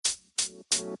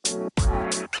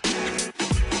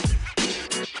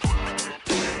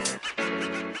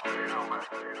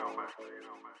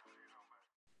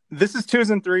This is Twos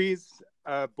and Threes,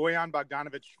 Bojan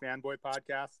Bogdanovic fanboy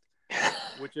podcast,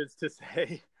 which is to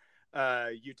say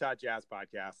Utah Jazz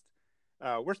podcast.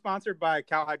 We're sponsored by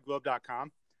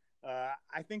CowhideGlobe.com.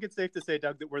 I think it's safe to say,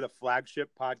 Doug, that we're the flagship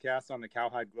podcast on the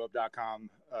CowhideGlobe.com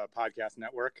podcast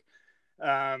network.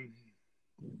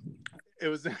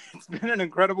 It's been an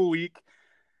incredible week.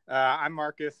 I'm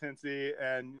Marcus Hinsey,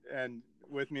 and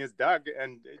with me is Doug.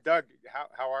 And Doug,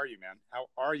 how are you, man? How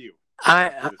are you?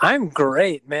 I'm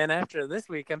great, man. After this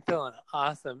week, I'm feeling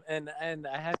awesome, and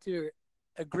I have to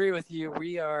agree with you.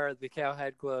 We are the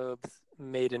Cowhide Globe's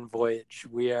maiden voyage.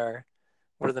 We're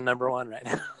the number one right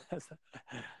now.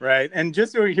 Right, and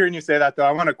just hearing you say that, though,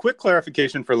 I want a quick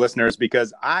clarification for listeners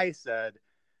because I said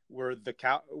we're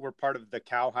part of the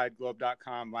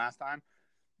CowhideGlobe.com last time.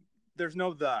 There's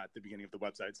no "the" at the beginning of the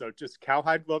website, so just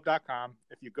CowhideGlobe.com.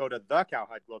 If you go to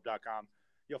thecowhideglobe.com,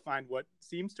 you'll find what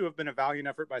seems to have been a valiant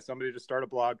effort by somebody to start a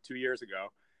blog 2 years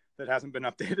ago that hasn't been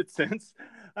updated since.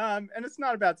 And it's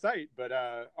not a bad site, but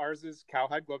ours is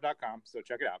cowhideglobe.com, so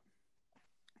check it out.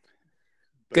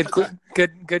 But,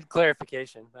 good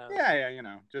clarification.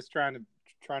 Yeah, just trying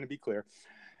to be clear.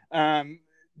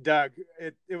 Doug,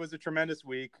 it was a tremendous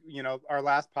week. Our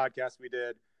last podcast we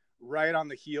did right on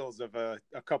the heels of a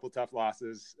couple tough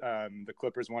losses, the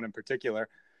Clippers one in particular.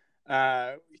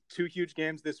 2 huge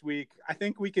games this week. I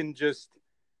think we can just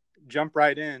jump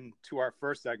right in to our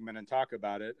first segment and talk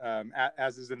about it.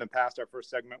 As is in the past, our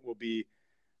first segment will be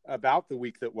about the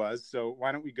week that was. So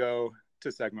why don't we go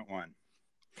to segment 1?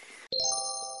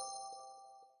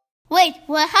 Wait,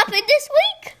 what happened this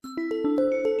week?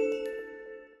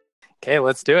 Okay,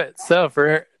 let's do it. So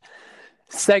for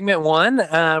segment 1,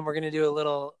 we're going to do a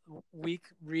little week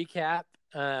recap.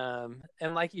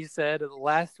 And like you said,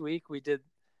 last week we did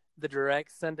the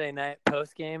direct Sunday night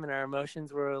post game, and our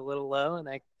emotions were a little low. And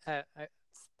I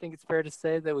think it's fair to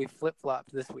say that we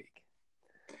flip-flopped this week.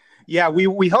 Yeah,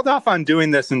 we held off on doing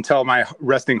this until my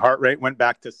resting heart rate went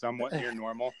back to somewhat near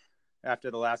normal after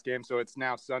the last game. So it's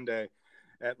now Sunday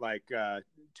at like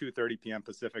 2:30 p.m.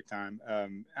 Pacific time.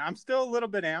 I'm still a little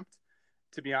bit amped,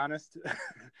 to be honest,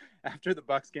 after the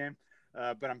Bucks game,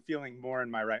 but I'm feeling more in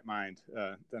my right mind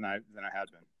than I had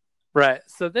been. Right.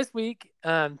 So this week,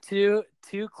 two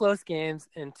close games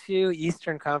and 2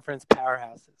 Eastern Conference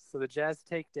powerhouses. So the Jazz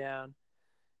take down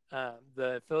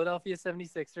the Philadelphia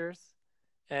 76ers,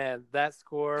 and that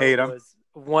score was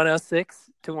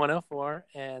 106-104,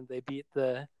 and they beat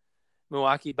the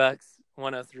Milwaukee Bucks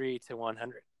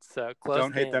 103-100. So close.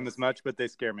 Don't hate them as much, but they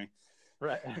scare me.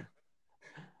 Right.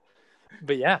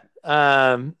 But yeah,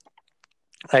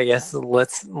 I guess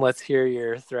let's hear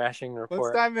your thrashing report.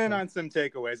 Let's dive in on some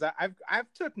takeaways.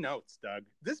 I've took notes, Doug.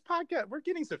 This podcast, we're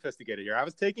getting sophisticated here. I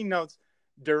was taking notes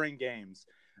during games,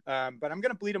 but I'm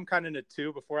going to bleed them kind of into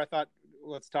 2. Before I thought,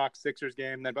 let's talk Sixers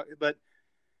game. Then, but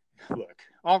look,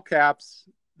 all caps.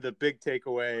 The big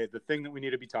takeaway, the thing that we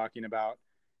need to be talking about,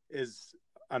 is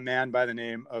a man by the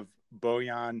name of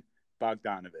Bojan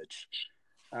Bogdanovic.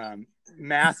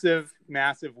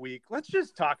 Massive week. Let's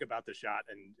just talk about the shot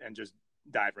and just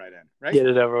dive right in, right? Get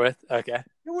it over with. Okay.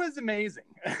 It was amazing.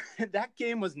 That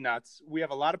game was nuts. We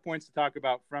have a lot of points to talk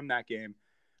about from that game,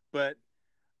 but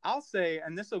I'll say,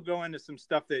 and this will go into some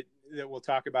stuff that we'll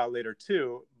talk about later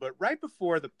too, but right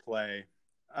before the play,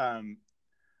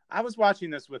 I was watching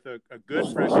this with a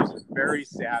good friend who's a very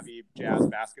savvy Jazz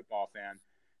basketball fan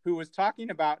who was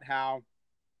talking about how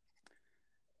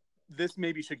this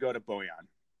maybe should go to Bojan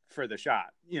for the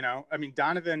shot.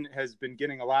 Donovan has been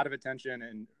getting a lot of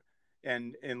attention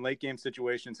and in late game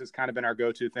situations has kind of been our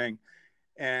go-to thing.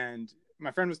 And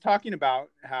my friend was talking about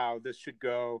how this should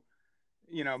go,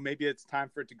 maybe it's time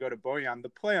for it to go to Bojan. The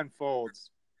play unfolds.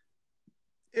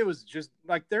 It was just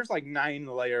like, there's like 9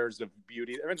 layers of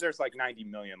beauty. There's like 90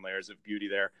 million layers of beauty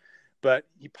there, but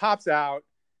he pops out,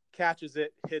 catches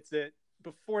it, hits it.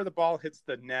 Before the ball hits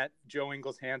the net, Joe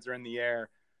Ingles' hands are in the air.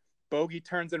 Bogey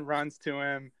turns and runs to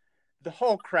him. The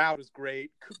whole crowd is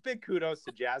great. Big kudos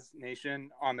to Jazz Nation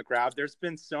on the crowd. There's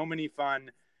been so many fun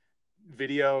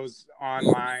videos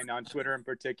online, on Twitter in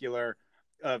particular,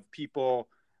 of people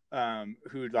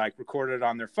who like recorded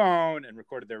on their phone and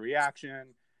recorded their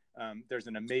reaction. There's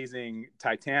an amazing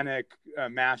Titanic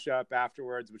mashup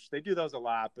afterwards, which they do those a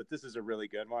lot, but this is a really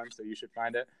good one, so you should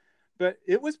find it. But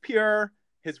it was pure.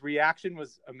 His reaction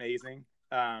was amazing.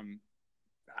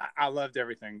 I loved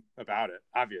everything about it,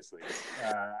 obviously.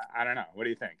 I don't know. What do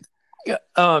you think?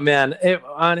 Oh, man.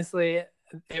 Honestly,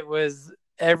 it was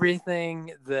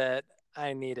everything that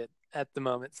I needed at the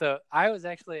moment. So I was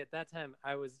actually, at that time,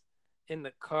 I was in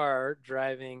the car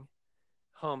driving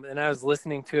home, and I was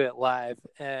listening to it live.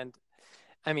 And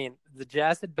I mean, the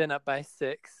Jazz had been up by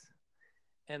 6,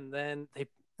 and then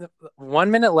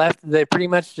 1 minute left. They pretty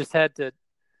much just had to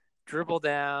dribble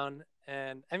down,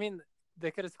 and I mean,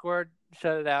 they could have scored,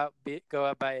 shut it out, go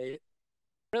up by 8.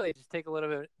 Really, just take a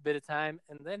little bit of time,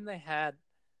 and then they had.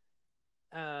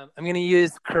 I'm going to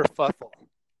use kerfuffle.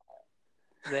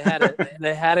 They had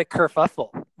a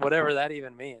kerfuffle, whatever that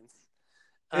even means.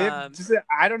 I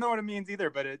don't know what it means either,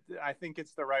 but I think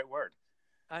it's the right word.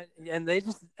 They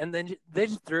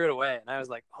just threw it away, and I was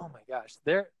like, oh my gosh,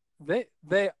 they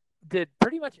did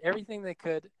pretty much everything they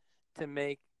could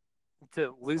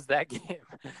to lose that game,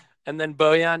 and then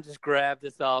Bojan just grabbed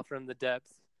us all from the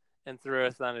depths and threw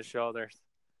us on his shoulders,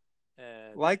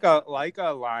 and like a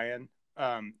lion,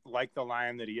 like the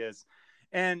lion that he is.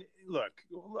 And look,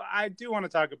 I do want to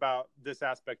talk about this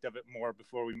aspect of it more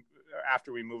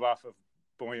after we move off of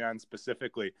Bojan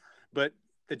specifically. But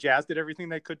the Jazz did everything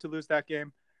they could to lose that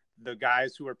game. The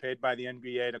guys who were paid by the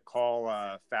NBA to call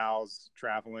fouls,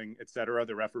 traveling, etc.,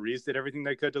 the referees did everything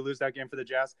they could to lose that game for the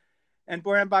Jazz. And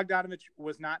Bojan Bogdanovic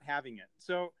was not having it.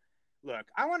 So, look,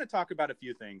 I want to talk about a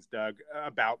few things, Doug,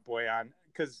 about Bojan,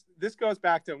 because this goes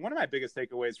back to one of my biggest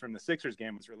takeaways from the Sixers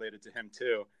game was related to him,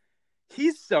 too.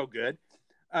 He's so good.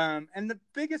 And the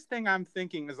biggest thing I'm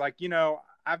thinking is, like,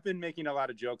 I've been making a lot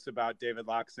of jokes about David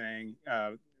Locke saying,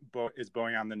 is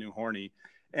Bojan the new horny?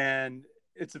 And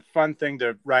it's a fun thing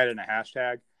to write in a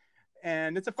hashtag.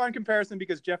 And it's a fun comparison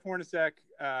because Jeff Hornacek,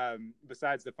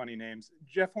 besides the funny names,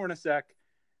 Jeff Hornacek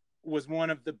was one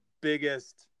of the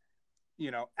biggest,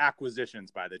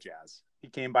 acquisitions by the Jazz. He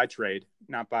came by trade,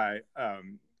 not by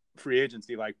free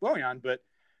agency like Bojan, but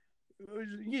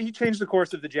he changed the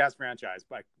course of the Jazz franchise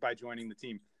by joining the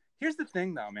team. Here's the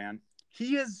thing, though, man.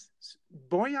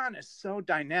 Bojan is so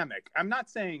dynamic. I'm not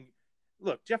saying,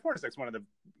 look, Jeff Hornacek's one of the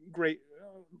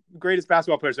greatest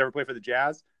basketball players to ever play for the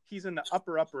Jazz. He's in the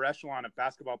upper echelon of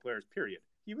basketball players, period.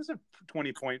 He was a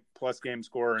 20-point plus game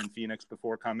scorer in Phoenix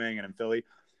before coming and in Philly.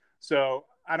 So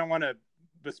I don't want to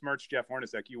besmirch Jeff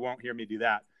Hornacek. You won't hear me do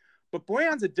that. But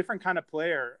Bojan's a different kind of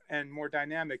player and more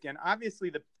dynamic. And obviously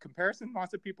the comparison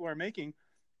lots of people are making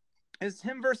is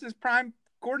him versus prime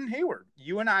Gordon Hayward.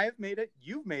 You and I have made it.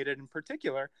 You've made it in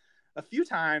particular a few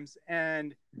times.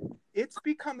 And it's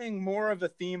becoming more of a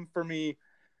theme for me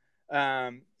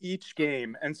each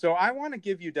game. And so I want to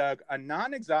give you, Doug, a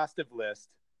non-exhaustive list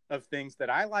of things that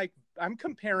I like. I'm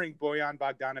comparing Bojan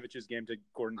Bogdanovic's game to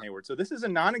Gordon Hayward. So this is a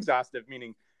non-exhaustive,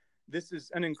 meaning this is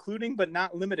an including but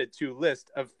not limited to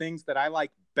list of things that I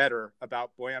like better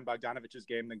about Bojan Bogdanovic's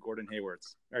game than Gordon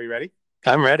Hayward's. Are you ready?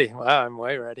 I'm ready. Wow, I'm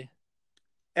way ready.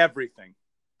 Everything.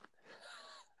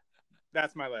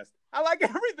 That's my list. I like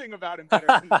everything about him better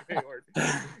than Hayward.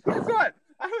 Guess what?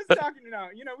 I was talking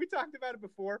we talked about it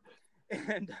before.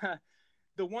 And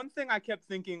the one thing I kept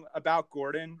thinking about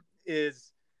Gordon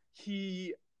is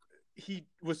he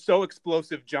was so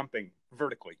explosive jumping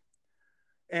vertically.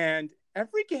 And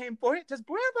every game, does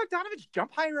Bojan Bogdanovic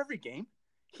jump higher every game?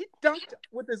 He dunked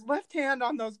with his left hand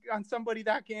on somebody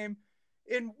that game.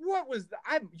 And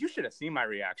you should have seen my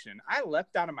reaction. I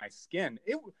leapt out of my skin.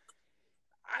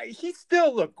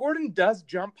 Gordon does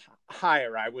jump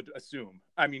higher, I would assume.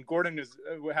 I mean, Gordon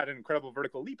had an incredible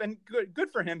vertical leap, and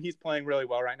good for him. He's playing really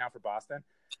well right now for Boston.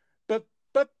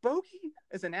 But Bogey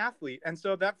is an athlete, and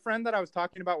so that friend that I was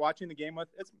talking about watching the game with,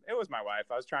 it was my wife.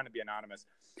 I was trying to be anonymous.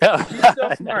 Oh, she's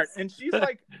so smart, and she's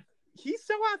like, he's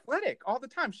so athletic all the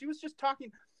time. She was just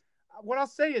talking. What I'll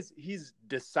say is he's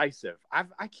decisive.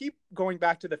 I keep going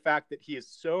back to the fact that he is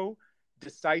so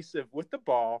decisive with the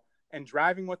ball and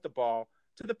driving with the ball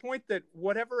to the point that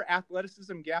whatever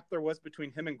athleticism gap there was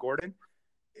between him and Gordon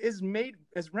is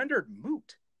rendered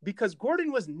moot because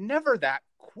Gordon was never that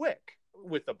quick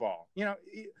with the ball.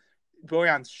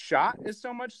 Bojan's shot is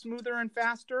so much smoother and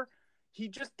faster. He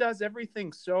just does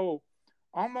everything so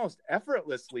almost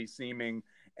effortlessly seeming.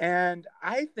 And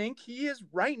I think he is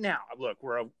right now. Look,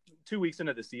 we're 2 weeks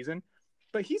into the season,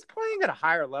 but he's playing at a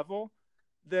higher level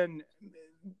than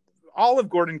all of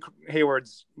Gordon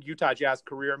Hayward's Utah Jazz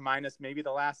career, minus maybe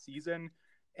the last season.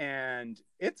 And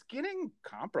it's getting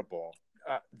comparable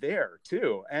there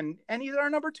too. And he's our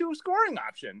number 2 scoring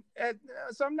option at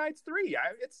some nights 3.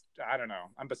 I don't know.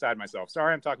 I'm beside myself.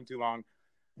 Sorry, I'm talking too long.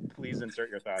 Please insert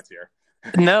your thoughts here.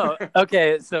 No.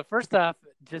 Okay. So first off,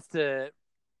 just to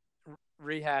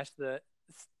rehash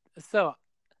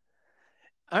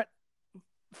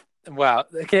wow.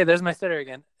 Okay. There's my stutter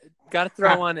again. Got to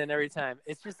throw one in every time.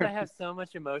 It's just, I have so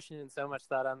much emotion and so much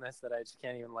thought on this that I just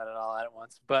can't even let it all out at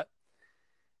once. But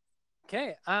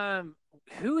Okay.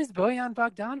 Who is Bojan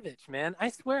Bogdanovic, man? I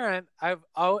swear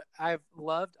I've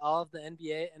loved all of the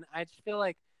NBA, and I just feel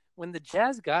like when the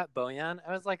Jazz got Bojan,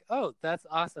 I was like, oh, that's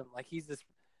awesome. Like he's this.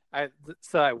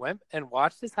 So I went and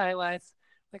watched his highlights.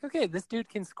 Like, okay, this dude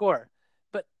can score.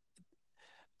 But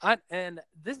I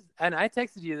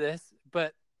texted you this,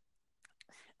 but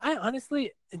I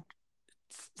honestly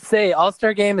say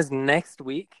All-Star game is next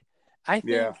week. I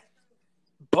think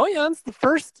Bojan's the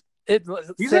first.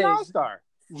 He's an all-star.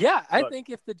 Yeah, I think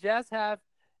if the Jazz have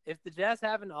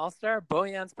an all-star,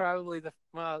 Bojan's probably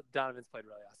Donovan's played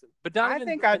really awesome. But Donovan, I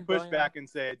think I'd push back and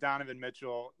say Donovan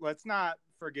Mitchell. Let's not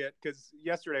forget, because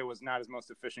yesterday was not his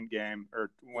most efficient game, or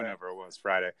whenever it was,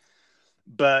 Friday.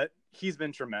 But he's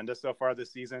been tremendous so far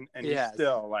this season, and he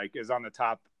still is on the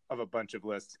top of a bunch of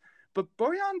lists. But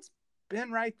Bojan's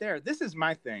been right there. This is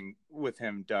my thing with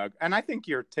him, Doug, and I think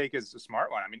your take is a smart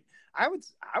one. I mean, I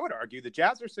would argue the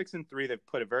Jazz are 6-3. They've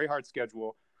put a very hard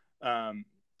schedule,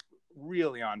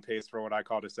 really on pace for what I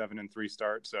called a 7-3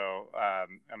 start. So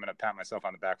I'm going to pat myself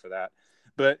on the back for that.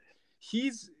 But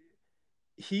he's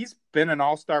been an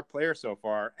all-star player so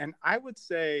far, and I would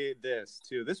say this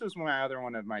too. This was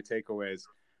one of my takeaways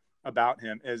about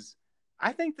him is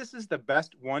I think this is the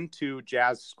best 1-2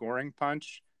 Jazz scoring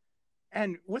punch.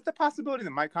 And with the possibility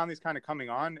that Mike Conley's kind of coming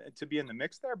on to be in the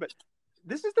mix there, but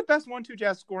this is the best 1-2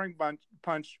 Jazz scoring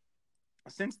punch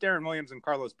since Darren Williams and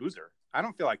Carlos Boozer. I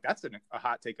don't feel like that's a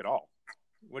hot take at all.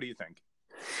 What do you think?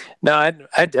 No,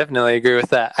 I definitely agree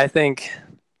with that. I think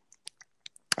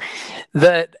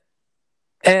that,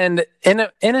 and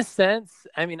in a sense,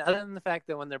 I mean, other than the fact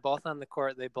that when they're both on the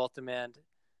court, they both demand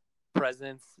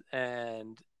presence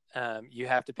and you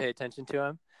have to pay attention to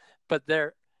them, but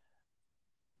they're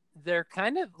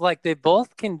kind of like they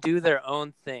both can do their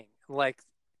own thing. Like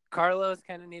Carlos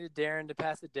kind of needed Darren to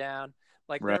pass it down.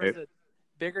 Like there was a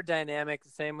bigger dynamic.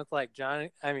 Same with like John.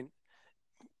 I mean,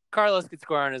 Carlos could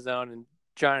score on his own, and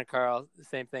John and Carl, the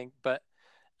same thing. But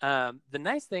the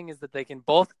nice thing is that they can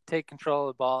both take control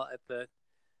of the ball at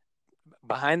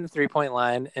behind the 3-point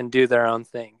line and do their own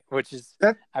thing, which is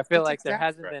I feel like there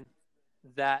hasn't been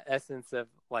that essence of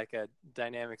like a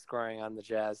dynamic scoring on the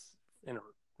Jazz in a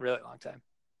really long time.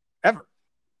 Ever.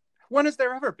 When has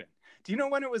there ever been? Do you know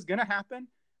when it was going to happen?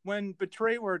 When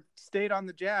Betrayward stayed on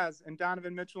the Jazz and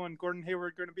Donovan Mitchell and Gordon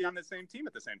Hayward were going to be on the same team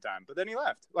at the same time, but then he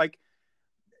left. Like,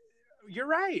 you're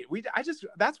right.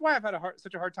 That's why I've had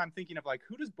such a hard time thinking of like,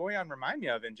 who does Bojan remind me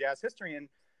of in Jazz history? And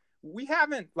we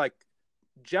haven't, like,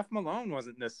 Jeff Malone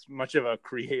wasn't this much of a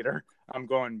creator. I'm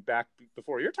going back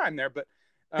before your time there, but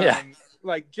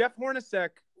like Jeff Hornacek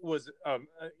was,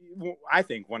 I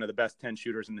think, one of the best 10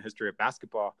 shooters in the history of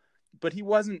basketball. But he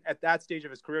wasn't at that stage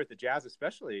of his career at the Jazz,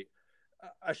 especially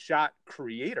a shot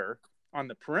creator on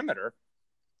the perimeter.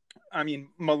 I mean,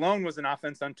 Malone was an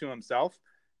offense unto himself,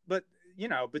 but you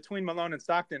know, between Malone and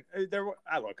Stockton,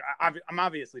 I'm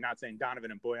obviously not saying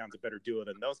Donovan and Bojan's a better duo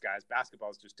than those guys.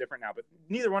 Basketball is just different now, but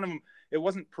neither one of them, it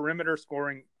wasn't perimeter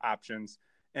scoring options.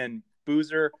 And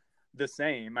Boozer, the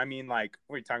same. I mean, like,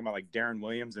 what are you talking about? Like Darren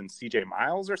Williams and CJ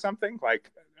Miles or something?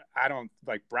 Like,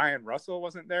 Brian Russell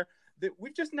wasn't there.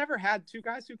 We've just never had two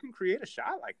guys who can create a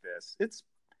shot like this. It's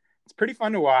pretty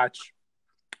fun to watch.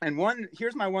 And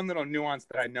here's my one little nuance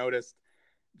that I noticed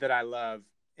that I love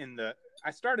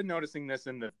I started noticing this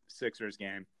in the Sixers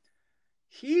game.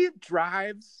 He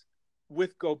drives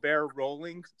with Gobert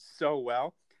rolling so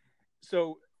well.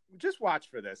 So just watch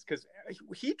for this, because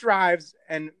he drives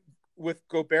and with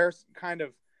Gobert kind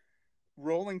of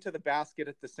rolling to the basket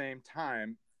at the same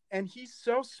time. And he's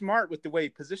so smart with the way he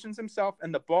positions himself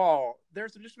and the ball.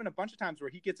 There's just been a bunch of times where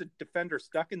he gets a defender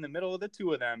stuck in the middle of the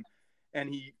two of them.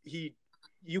 And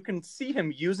you can see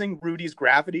him using Rudy's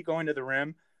gravity going to the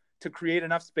rim to create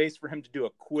enough space for him to do a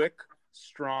quick,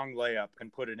 strong layup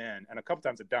and put it in. And a couple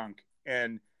times a dunk.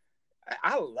 And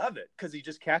I love it because he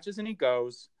just catches and he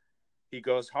goes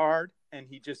hard and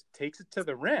he just takes it to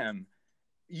the rim.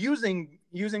 Using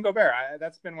Gobert,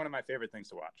 that's been one of my favorite things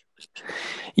to watch.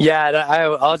 Yeah,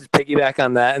 I'll just piggyback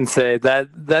on that and say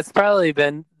that's probably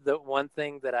been the one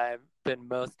thing that I've been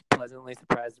most pleasantly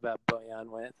surprised about Bojan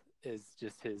with is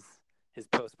just his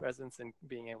post presence and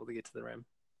being able to get to the rim.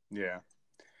 Yeah.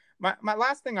 My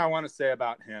last thing I want to say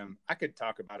about him, I could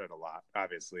talk about it a lot,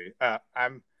 obviously.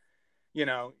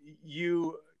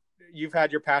 You've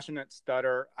had your passionate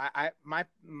stutter.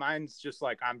 Mine's just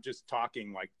like, I'm just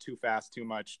talking like too fast, too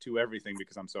much, too everything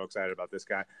because I'm so excited about this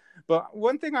guy. But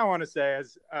one thing I want to say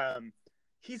is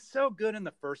he's so good in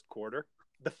the first quarter,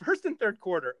 the first and third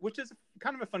quarter, which is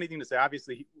kind of a funny thing to say.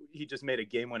 Obviously, he just made a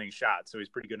game-winning shot, so he's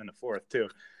pretty good in the fourth too.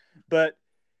 But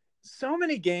so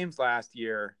many games last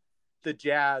year, the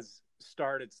Jazz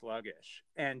started sluggish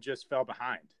and just fell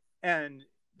behind, and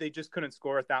they just couldn't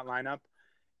score with that lineup.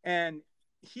 And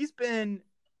he's been,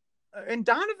 and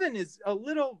Donovan is a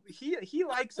little, he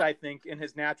likes, I think, in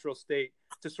his natural state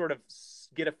to sort of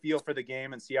get a feel for the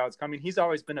game and see how it's coming. He's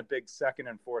always been a big second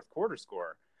and fourth quarter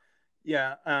scorer.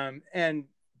 Yeah. And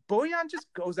Bojan just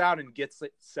goes out and gets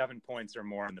like 7 points or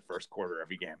more in the first quarter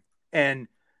every game. And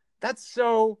that's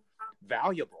so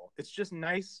valuable. It's just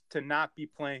nice to not be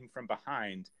playing from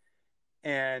behind.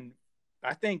 And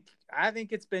I think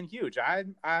it's been huge.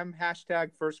 I'm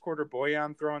hashtag first quarter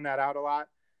Bojan, throwing that out a lot.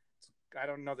 I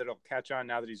don't know that it'll catch on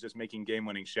now that he's just making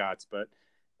game-winning shots, but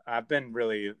I've been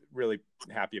really, really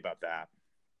happy about that.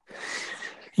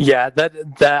 Yeah,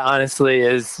 that honestly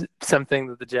is something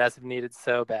that the Jazz have needed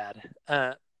so bad.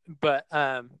 But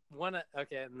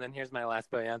okay, and then here's my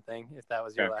last Bojan thing, if that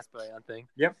was your last Bojan thing.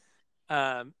 Yep.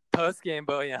 Post-game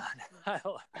Bojan.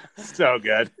 So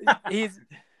good.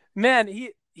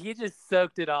 He just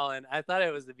soaked it all in. I thought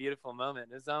it was a beautiful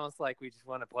moment. It's almost like we just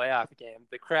won a playoff game.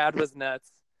 The crowd was nuts.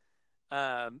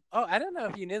 I don't know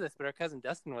if you knew this, but our cousin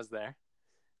Dustin was there.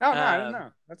 Oh, no, I didn't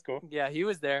know. That's cool. Yeah, he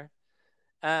was there.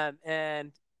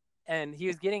 And he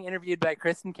was getting interviewed by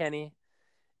Kristen Kenny.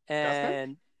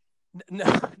 And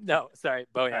Dustin? No, sorry,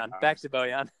 Bojan. Back to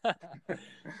Bojan.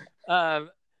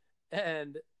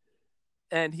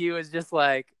 And he was just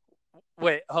like,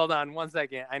 wait, hold on 1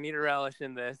 second. I need to relish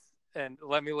in this. And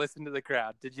let me listen to the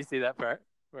crowd. Did you see that part?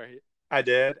 I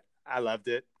did. I loved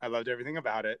it. I loved everything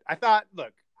about it. I thought,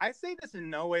 look, I say this in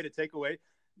no way to take away.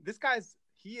 This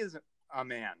he is a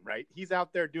man, right? He's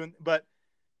out there but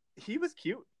he was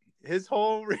cute. His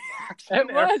whole reaction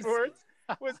afterwards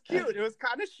was cute. It was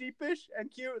kind of sheepish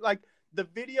and cute. Like the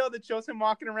video that shows him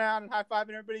walking around and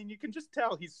high-fiving everybody, and you can just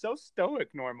tell he's so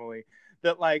stoic normally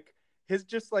that like his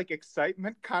just like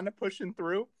excitement kind of pushing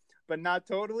through, but not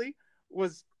totally,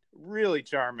 was really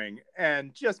charming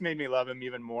and just made me love him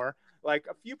even more. Like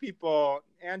a few people,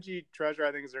 Angie Treasure,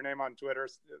 I think is her name on Twitter.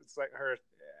 It's like her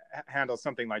handle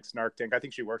something like Snark Tank. I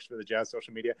think she works for the Jazz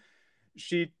social media.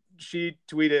 She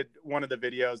tweeted one of the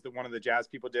videos that one of the Jazz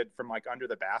people did from like under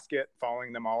the basket,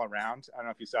 following them all around. I don't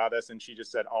know if you saw this, and she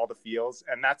just said all the feels,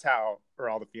 and that's how, or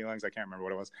all the feelings. I can't remember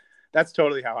what it was. That's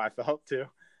totally how I felt too.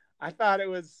 I thought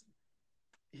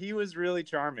he was really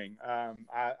charming.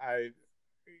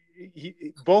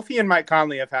 Both he and Mike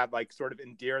Conley have had like sort of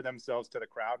endear themselves to the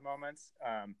crowd moments.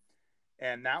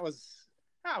 And that was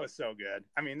so good.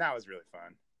 I mean, that was really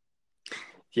fun.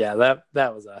 Yeah,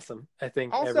 that was awesome. I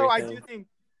think also, I do think,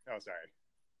 oh, sorry.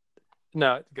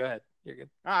 No, go ahead. You're good.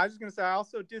 I was just going to say, I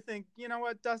also do think, you know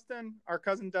what, Dustin, our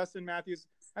cousin Dustin Matthews,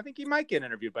 I think he might get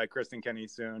interviewed by Kristen Kenny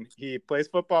soon. He plays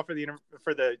football for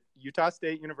the Utah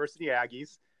State University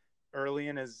Aggies early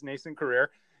in his nascent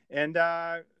career. And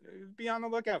be on the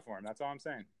lookout for him. That's all I'm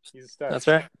saying. He's a stud. That's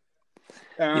right.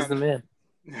 He's the man.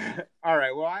 All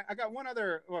right. Well, I got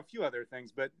a few other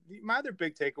things, but my other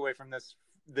big takeaway from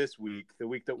this week, the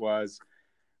week that was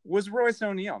Royce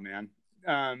O'Neal, man.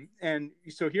 And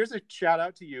so here's a shout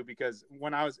out to you, because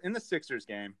when I was in the Sixers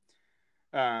game,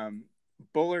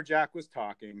 Bowler Jack was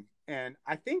talking, and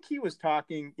I think he was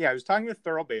talking. Yeah, I was talking with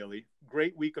Thurl Bailey.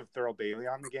 Great week of Thurl Bailey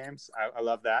on the games. I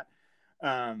love that.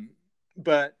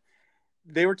 But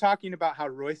they were talking about how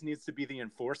Royce needs to be the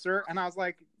enforcer. And I was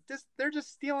like, they're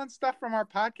just stealing stuff from our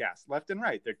podcast left and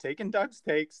right. They're taking Doug's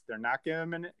takes. They're not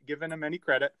giving him any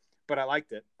credit, but I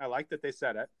liked it. I liked that they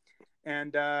said it.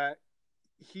 And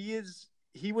he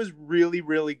was really,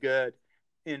 really good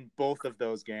in both of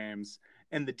those games.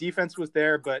 And the defense was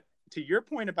there. But to your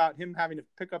point about him having to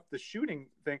pick up the shooting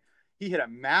thing, he hit a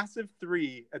massive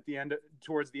three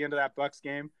towards the end of that Bucks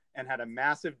game, and had a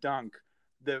massive dunk.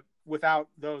 Without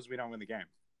those, we don't win the game.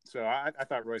 So I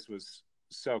thought Royce was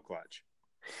so clutch.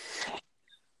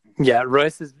 Yeah,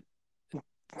 Royce is.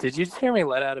 Did you just hear me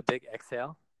let out a big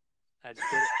exhale? I just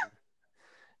did it.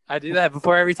 I do that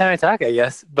before every time I talk, I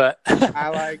guess. But I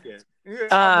like it. We're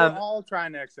all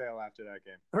trying to exhale after that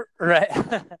game.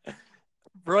 Right.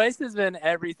 Royce has been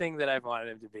everything that I've wanted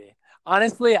him to be.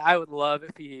 Honestly, I would love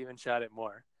if he even shot it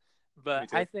more.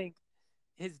 But I think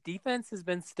his defense has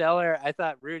been stellar. I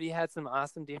thought Rudy had some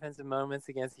awesome defensive moments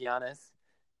against Giannis,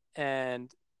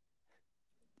 and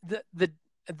the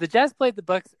Jazz played the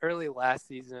Bucks early last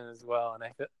season as well, and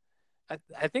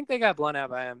I think they got blown out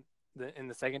by him in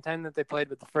the second time that they played,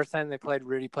 but the first time they played,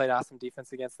 Rudy played awesome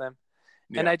defense against them,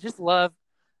 and I just love,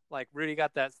 like, Rudy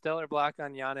got that stellar block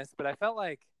on Giannis, but I felt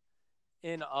like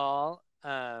in all,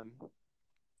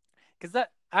 because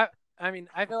I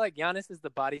feel like Giannis is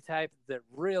the body type that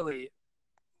really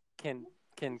can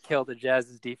kill the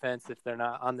Jazz's defense if they're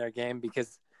not on their game,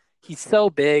 because he's so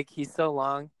big, he's so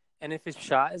long, and if his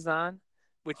shot is on,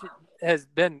 which has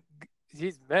been,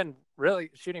 he's been really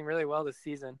shooting really well this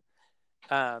season.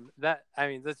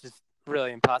 That's just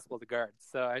really impossible to guard.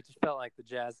 So I just felt like the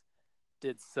Jazz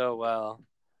did so well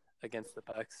against the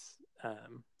Bucks,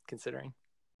 considering.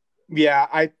 Yeah,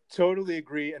 I totally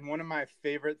agree. And one of my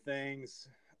favorite things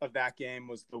of that game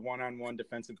was the one-on-one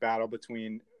defensive battle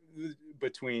between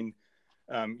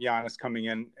Giannis coming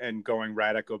in and going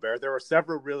right at Gobert. There were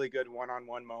several really good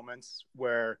one-on-one moments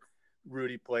where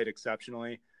Rudy played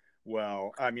exceptionally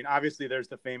well. I mean, obviously there's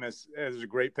a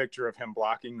great picture of him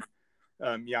blocking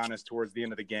Giannis towards the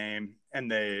end of the game.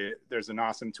 And there's an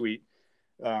awesome tweet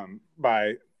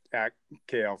by at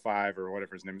KL5 or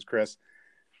whatever his name is, Chris,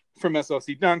 from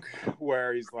SLC Dunk,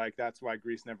 where he's like, that's why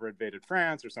Greece never invaded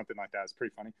France or something like that. It's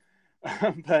pretty funny.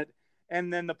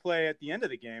 And then the play at the end of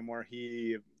the game where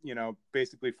he,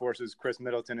 basically forces Chris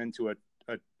Middleton into a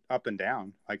up and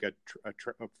down, like a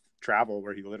travel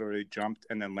where he literally jumped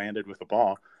and then landed with the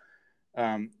ball,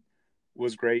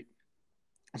 was great.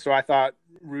 So I thought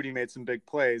Rudy made some big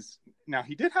plays. Now,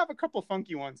 he did have a couple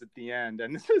funky ones at the end,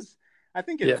 and this is, I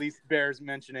think, at least bears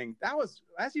mentioning. That was,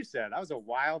 as you said, that was a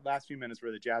wild last few minutes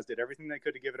where the Jazz did everything they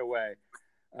could to give it away,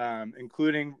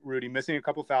 including Rudy missing a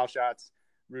couple foul shots,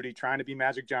 Rudy trying to be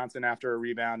Magic Johnson after a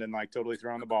rebound and like totally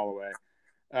throwing the ball away.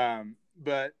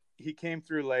 But he came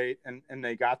through late and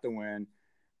they got the win.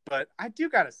 But I do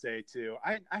got to say, too,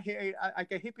 I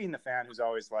hate being the fan who's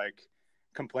always like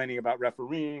complaining about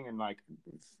refereeing and like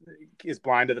is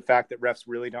blind to the fact that refs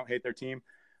really don't hate their team.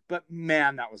 But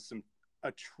man, that was some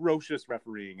atrocious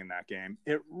refereeing in that game.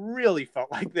 It really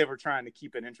felt like they were trying to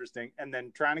keep it interesting and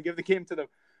then trying to give the game to the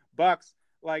Bucks.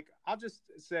 Like, I'll just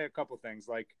say a couple things.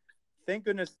 Like, thank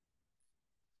goodness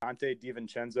Dante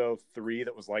DiVincenzo 3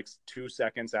 that was like 2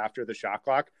 seconds after the shot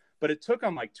clock, but it took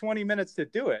them like 20 minutes to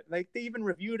do it. Like, they even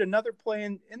reviewed another play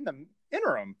in the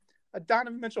interim, a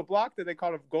Donovan Mitchell block that they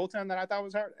called a goaltend that I thought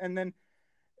was hard, and they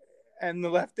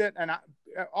left it, and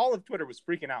all of Twitter was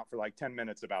freaking out for like 10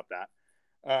 minutes about that.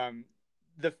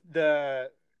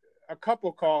 A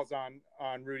couple calls on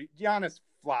Rudy, Giannis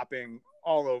flopping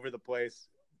all over the place,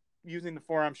 using the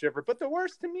forearm shiver. But the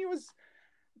worst to me was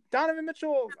Donovan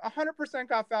Mitchell 100%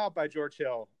 got fouled by George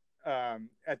Hill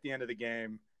at the end of the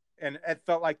game. And it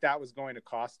felt like that was going to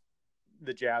cost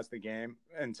the Jazz the game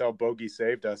until Bogey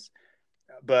saved us.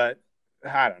 But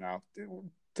I don't know.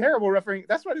 Terrible refereeing.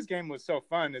 That's why this game was so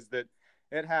fun, is that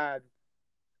it had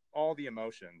all the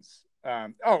emotions.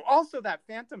 Also that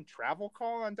phantom travel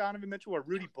call on Donovan Mitchell where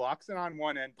Rudy blocks it on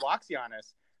one end, blocks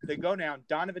Giannis. They go down.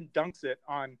 Donovan dunks it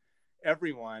on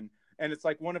everyone. And it's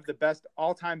like one of the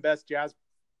all-time best Jazz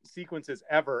sequences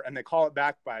ever. And they call it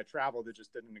back by a travel that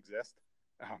just didn't exist.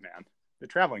 Oh, man. The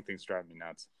traveling thing's driving me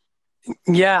nuts.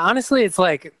 Yeah, honestly, it's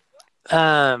like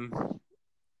we're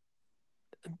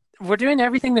doing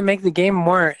everything to make the game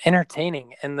more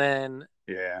entertaining. And then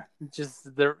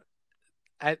just the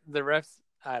refs,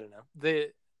 I don't know. They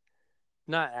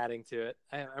not adding to it.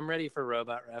 I'm ready for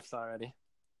robot refs already.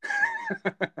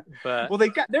 But well,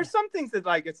 there's some things that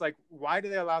like it's like, why do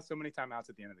they allow so many timeouts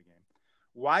at the end of the game?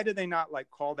 Why do they not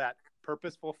like call that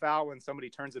purposeful foul when somebody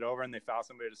turns it over and they foul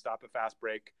somebody to stop a fast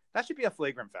break? That should be a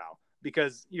flagrant foul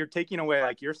because you're taking away,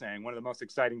 like you're saying, one of the most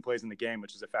exciting plays in the game,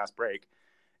 which is a fast break.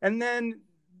 And then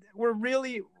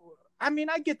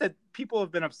I get that people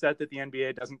have been upset that the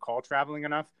NBA doesn't call traveling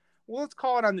enough. Well, let's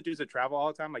call it on the dudes that travel all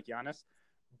the time, like Giannis.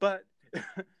 But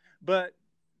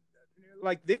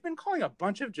like they've been calling a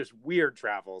bunch of just weird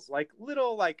travels, like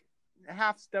little like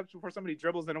half steps before somebody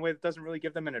dribbles in a way that doesn't really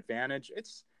give them an advantage.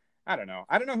 I don't know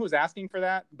who's asking for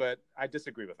that, but I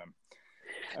disagree with them.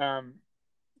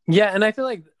 Yeah, and I feel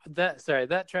like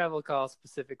that travel call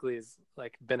specifically has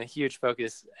like been a huge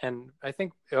focus, and I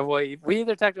think we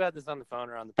either talked about this on the phone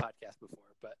or on the podcast before,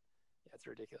 but yeah, it's a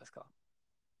ridiculous call.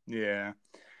 Yeah.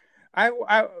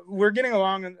 We're getting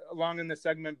along in this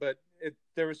segment, but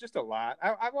there was just a lot.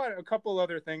 I want a couple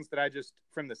other things that I just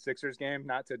from the Sixers game,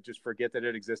 not to just forget that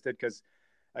it existed, because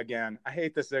again, I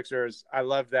hate the Sixers. I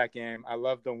love that game. I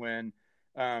love the win.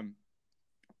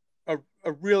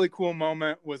 A really cool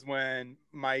moment was when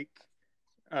Mike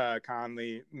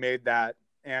Conley made that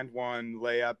and one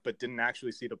layup, but didn't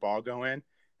actually see the ball go in,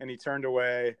 and he turned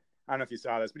away. I don't know if you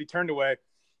saw this, but he turned away,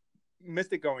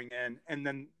 missed it going in, and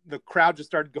then the crowd just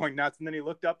started going nuts. And then he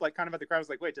looked up, like kind of at the crowd, was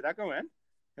like, "Wait, did that go in?"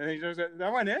 And he just said,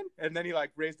 "That went in." And then he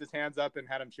like raised his hands up and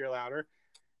had him cheer louder.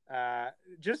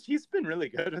 He's been really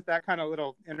good at that kind of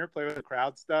little interplay with the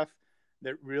crowd stuff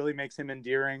that really makes him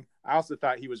endearing. I also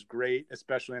thought he was great,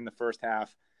 especially in the first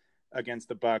half against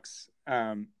the Bucks.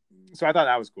 So I thought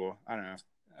that was cool. I don't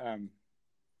know.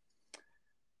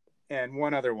 And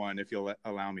one other one, if you'll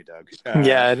allow me, Doug.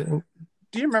 Yeah. Do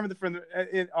you remember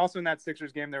also in that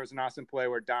Sixers game, there was an awesome play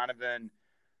where Donovan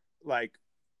like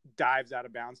dives out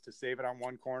of bounds to save it on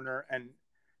one corner,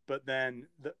 but then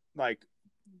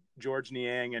George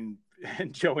Niang and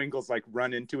Joe Ingles like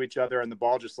run into each other, and the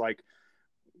ball just like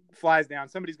flies down.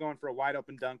 Somebody's going for a wide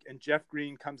open dunk, and Jeff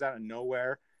Green comes out of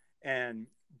nowhere and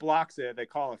blocks it. They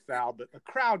call a foul, but the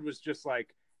crowd was just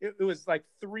like it was like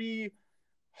 3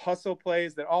 hustle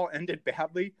plays that all ended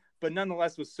badly, but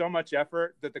nonetheless was so much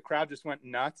effort that the crowd just went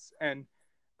nuts, and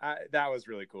that was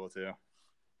really cool too.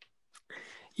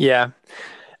 Yeah.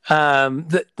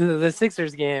 The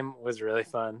Sixers game was really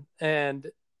fun, and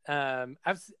I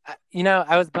was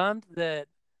kind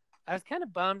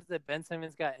of bummed that Ben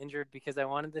Simmons got injured because I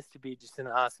wanted this to be just an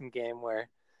awesome game where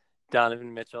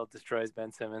Donovan Mitchell destroys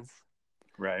Ben Simmons.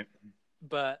 Right.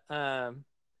 But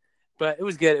it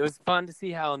was good. It was fun to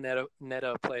see how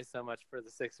Neto plays so much for the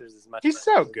Sixers. He's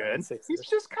so good. He's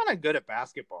just kind of good at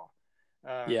basketball.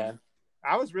 Yeah.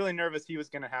 I was really nervous he was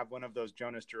going to have one of those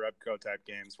Jonas Jerebko type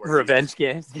games where revenge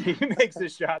games. He makes a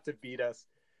shot to beat us.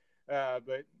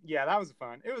 But yeah, that was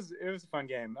fun. It was a fun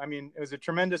game. I mean, it was a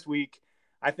tremendous week.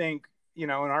 I think, in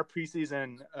our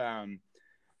preseason,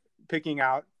 picking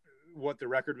out what the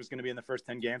record was going to be in the first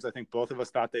 10 games, I think both of us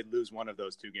thought they'd lose one of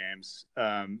those 2 games.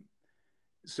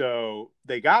 So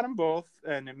they got them both,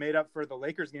 and it made up for the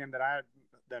Lakers game that I had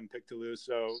them picked to lose.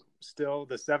 So still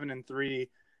the 7-3,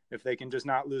 if they can just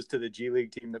not lose to the G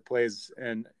League team that plays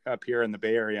up here in the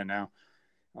Bay Area now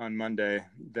on Monday,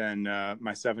 then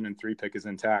my 7-3 pick is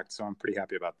intact. So I'm pretty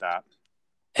happy about that.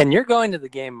 And you're going to the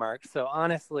game, Mark. So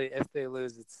honestly, if they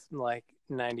lose, it's like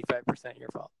 95% your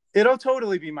fault. It'll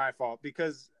totally be my fault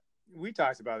because we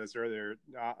talked about this earlier,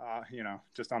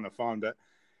 just on the phone, but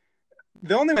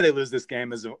the only way they lose this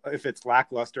game is if it's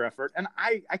lackluster effort, and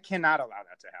I cannot allow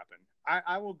that to happen.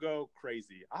 I will go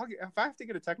crazy. If I have to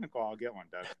get a technical, I'll get one,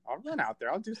 Doug. I'll run out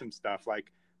there. I'll do some stuff. Like,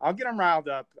 I'll get them riled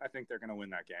up. I think they're going to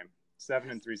win that game.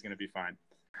 7-3 is going to be fine.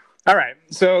 All right,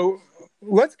 so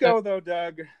let's go, though,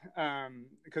 Doug,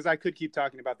 because I could keep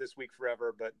talking about this week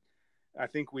forever, but I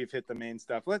think we've hit the main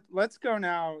stuff. Let's go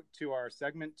now to our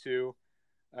segment 2,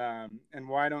 and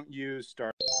why don't you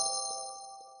start?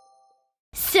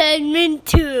 Segment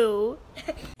 2.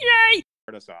 Yay!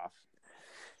 Start us off.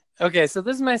 Okay, so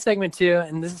this is my segment 2,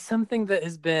 and this is something that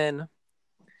it's been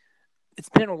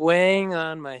weighing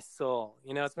on my soul.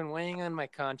 It's been weighing on my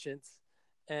conscience.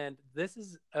 And this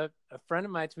is a friend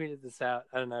of mine tweeted this out.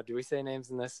 I don't know. Do we say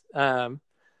names in this? So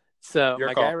your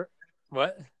my call. guy,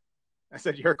 what? I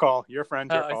said your call. Your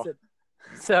friend, your call.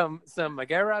 So my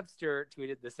guy Rob Stewart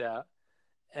tweeted this out,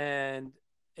 and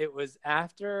it was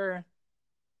after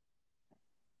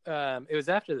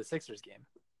the Sixers game,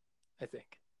 I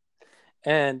think,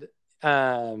 and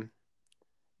but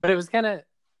it was kind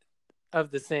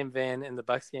of the same vein in the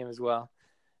Bucks game as well.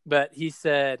 But he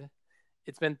said,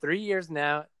 it's been 3 years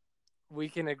now. We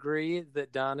can agree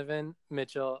that Donovan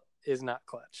Mitchell is not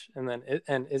clutch.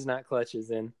 And is not clutch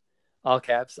is in all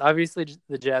caps. Obviously,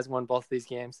 the Jazz won both these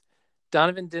games.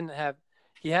 Donovan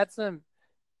he had some,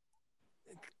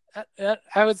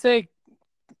 I would say,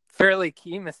 fairly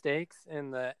key mistakes in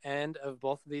the end of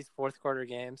both of these fourth quarter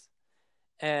games.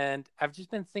 And I've just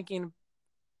been thinking,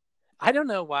 I don't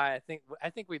know why. I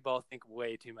think we both think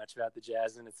way too much about the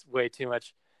Jazz, and it's way too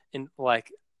much in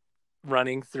like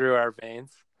running through our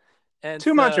veins. And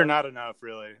too much or not enough,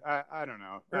 really. I don't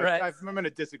know. Right. I'm going to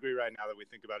disagree right now that we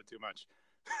think about it too much.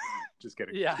 Just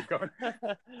kidding. Yeah. Keep going.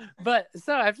 But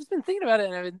so I've just been thinking about it,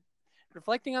 and I've been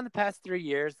reflecting on the past 3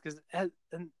 years, and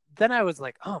then I was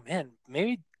like, oh man,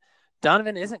 maybe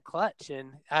Donovan isn't clutch.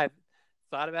 And I've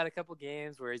thought about a couple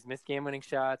games where he's missed game-winning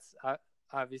shots.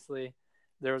 Obviously,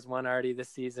 there was one already this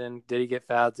season. Did he get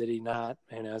fouled? Did he not?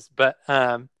 Who knows? But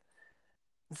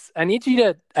I need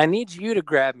you to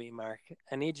grab me, Mark.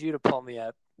 I need you to pull me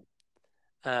up,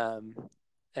 and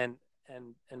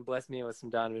bless me with some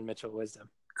Donovan Mitchell wisdom.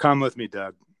 Come with me,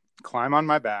 Doug. Climb on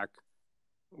my back.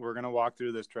 We're gonna walk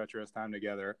through this treacherous time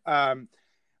together.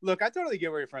 Look, I totally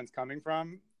get where your friend's coming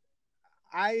from.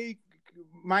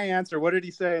 My answer. What did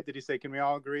he say? Did he say, "Can we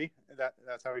all agree?"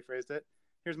 That's how he phrased it.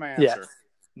 Here's my answer. Yes.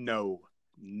 No,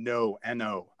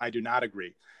 N-O. I do not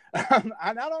agree.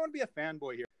 I don't want to be a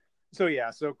fanboy here.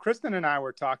 So Kristen and I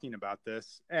were talking about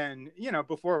this, and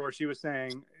before where she was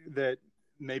saying that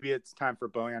maybe it's time for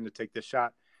Bojan to take this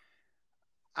shot.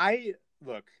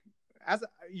 As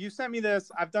you sent me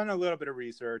this, I've done a little bit of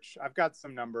research. I've got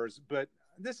some numbers, but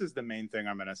this is the main thing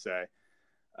I'm going to say.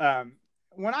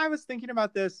 When I was thinking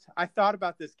about this, I thought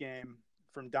about this game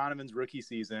from Donovan's rookie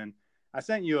season. I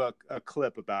sent you a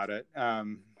clip about it,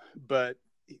 but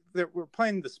we're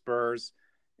playing the Spurs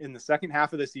in the second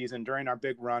half of the season during our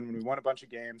big run when we won a bunch of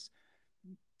games.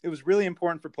 It was really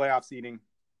important for playoff seeding.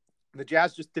 The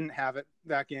Jazz just didn't have it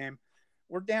that game.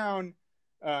 We're down,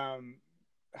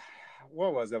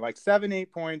 what was it, like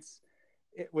 7-8 points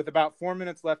with about 4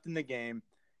 minutes left in the game.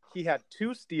 He had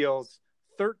 2 steals,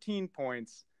 13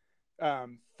 points.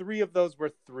 3 of those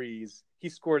were threes. He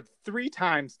scored 3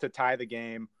 times to tie the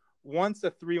game. Once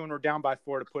a 3 when we're down by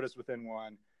 4 to put us within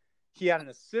 1. He had an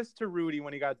assist to Rudy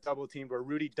when he got double teamed, where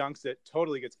Rudy dunks it,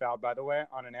 totally gets fouled, by the way,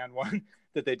 on an and one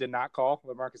that they did not call.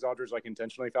 LaMarcus Aldridge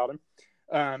intentionally fouled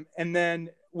him. And then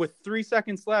with 3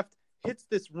 seconds left, hits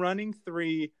this running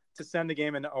 3 to send the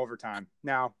game into overtime.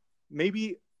 Now,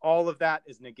 maybe all of that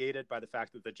is negated by the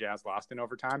fact that the Jazz lost in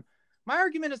overtime. My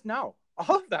argument is no.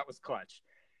 All of that was clutch.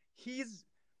 He's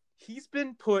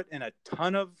been put in a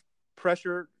ton of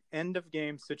pressure end of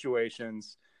game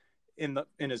situations in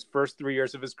his first 3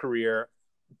 years of his career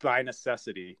by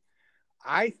necessity.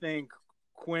 I think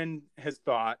Quinn has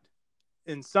thought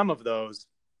in some of those,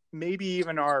 maybe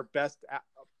even our best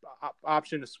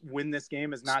option to win this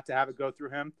game is not to have it go through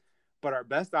him, but our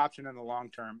best option in the long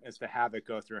term is to have it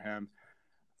go through him.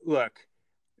 Look,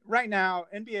 right now,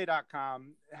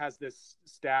 NBA.com has this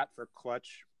stat for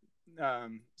clutch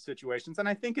situations, and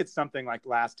I think it's something like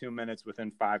last 2 minutes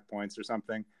within 5 points or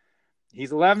something.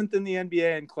 He's 11th in the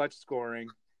NBA in clutch scoring.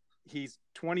 He's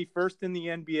 21st in the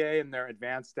NBA in their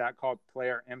advanced stat called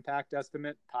Player Impact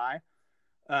Estimate, PI.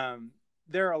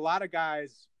 There are a lot of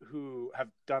guys who have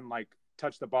done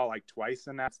touch the ball twice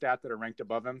in that stat that are ranked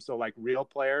above him. So real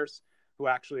players who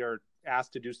actually are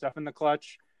asked to do stuff in the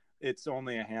clutch, it's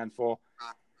only a handful.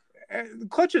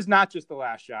 Clutch is not just the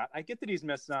last shot. I get that he's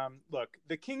missed some. Look,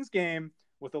 the Kings game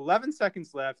with 11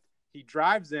 seconds left, he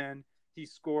drives in, he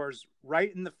scores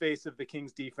right in the face of the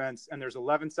Kings defense, and there's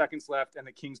 11 seconds left, and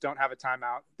the Kings don't have a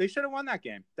timeout. They should have won that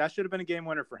game. That should have been a game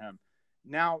winner for him.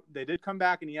 Now, they did come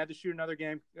back, and he had to shoot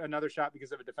another shot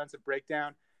because of a defensive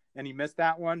breakdown, and he missed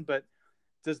that one. But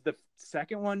does the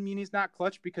second one mean he's not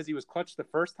clutch because he was clutch the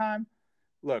first time?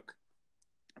 Look,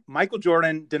 Michael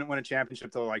Jordan didn't win a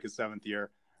championship till his 7th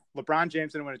year. LeBron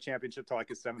James didn't win a championship till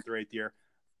his 7th or 8th year.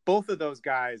 Both of those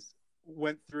guys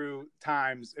went through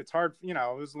times. It's hard,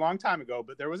 it was a long time ago,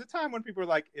 but there was a time when people were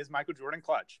like, is Michael Jordan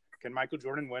clutch? Can Michael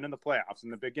Jordan win in the playoffs, in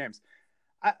the big games?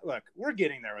 Look, we're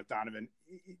getting there with Donovan.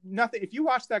 Nothing. If you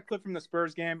watch that clip from the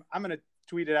Spurs game, I'm going to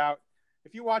tweet it out.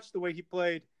 If you watch the way he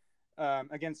played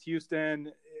against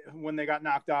Houston when they got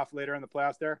knocked off later in the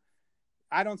playoffs there,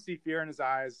 I don't see fear in his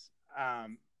eyes.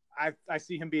 I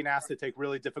see him being asked to take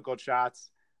really difficult shots.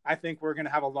 I think we're going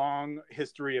to have a long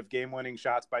history of game-winning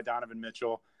shots by Donovan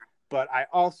Mitchell. But I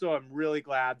also am really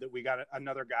glad that we got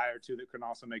another guy or two that can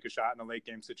also make a shot in a late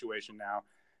game situation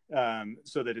now,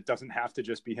 so that it doesn't have to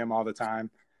just be him all the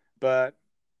time. But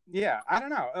yeah, I don't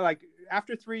know.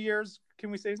 After 3 years,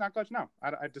 can we say he's not clutch? No,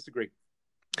 I disagree.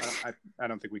 I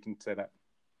don't think we can say that.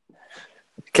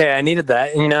 Okay, I needed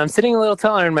that. I'm sitting a little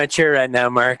taller in my chair right now,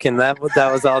 Mark, and that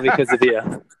was all because of you.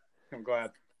 I'm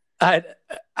glad.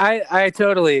 I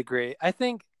totally agree. I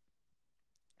think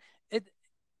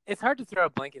it's hard to throw a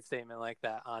blanket statement like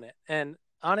that on it. And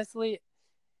honestly,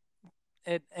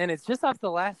 it's just off the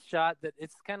last shot that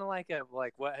it's kind of like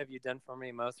what have you done for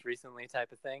me most recently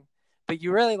type of thing. But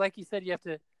you really, like you said, you have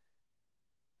to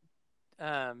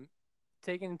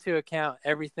take into account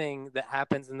everything that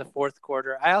happens in the fourth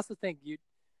quarter. I also think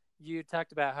you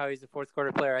talked about how he's a fourth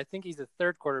quarter player. I think he's a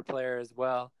third quarter player as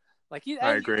well. I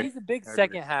agree. He's a big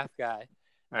second half guy.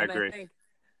 I agree.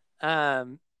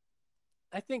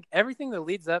 I think everything that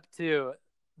leads up to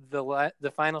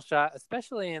the final shot,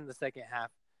 especially in the second half,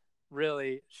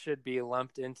 really should be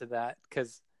lumped into that.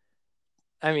 Because,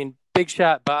 big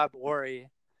shot Bob Horry,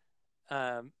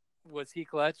 was he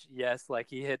clutch? Yes,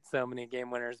 he hit so many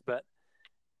game winners. But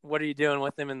what are you doing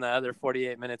with him in the other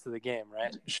 48 minutes of the game,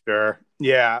 right? Sure.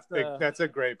 Yeah, that's a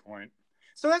great point.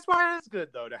 So that's why it's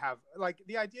good, though, to have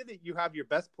the idea that you have your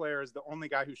best player as the only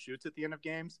guy who shoots at the end of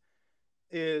games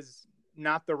is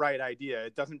not the right idea.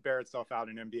 It doesn't bear itself out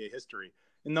in NBA history.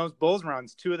 In those Bulls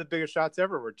runs, 2 of the biggest shots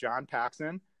ever were John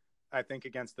Paxson, I think,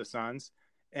 against the Suns,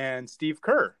 and Steve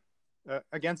Kerr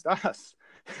against us.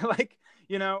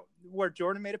 Where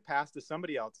Jordan made a pass to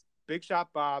somebody else. Big shot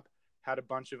Bob had a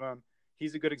bunch of them.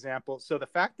 He's a good example. So the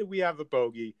fact that we have a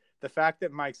bogey, the fact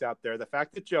that Mike's out there, the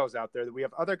fact that Joe's out there, that we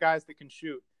have other guys that can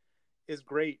shoot is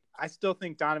great. I still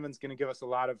think Donovan's going to give us a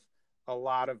lot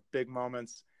of big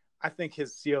moments. I think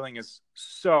his ceiling is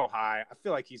so high. I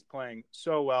feel like he's playing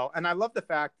so well. And I love the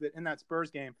fact that in that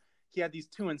Spurs game, he had these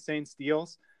 2 insane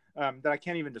steals that I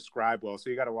can't even describe well.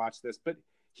 So you got to watch this. But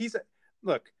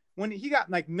look, when he got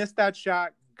missed that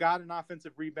shot, got an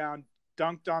offensive rebound,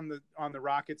 dunked on the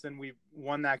Rockets, and we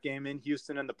won that game in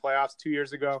Houston in the playoffs 2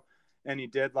 years ago. And he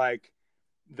did like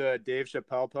the Dave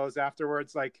Chappelle pose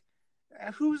afterwards. Like,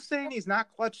 who's saying he's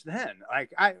not clutch then?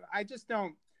 Like, I just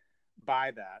don't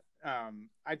buy that.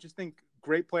 I just think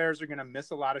great players are going to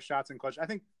miss a lot of shots in clutch. I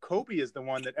think Kobe is the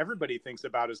one that everybody thinks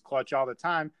about as clutch all the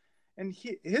time. And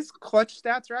his clutch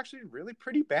stats are actually really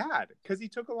pretty bad because he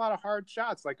took a lot of hard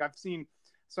shots. Like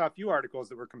saw a few articles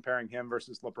that were comparing him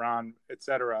versus LeBron,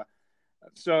 etc.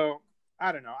 So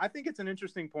I don't know. I think it's an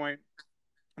interesting point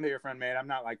that your friend made. I'm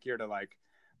not like here to like,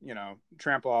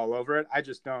 trample all over it. I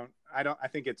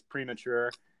think it's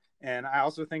premature. And I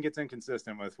also think it's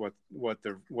inconsistent with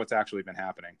what's actually been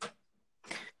happening.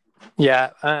 Yeah,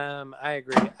 I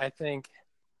agree. I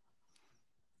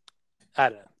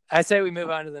don't know. I say we move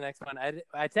on to the next one.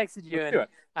 I texted you and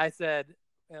I said,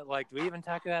 like, do we even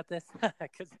talk about this?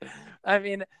 Because I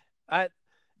mean, I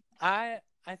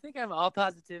think I'm all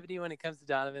positivity when it comes to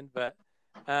Donovan, but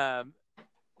I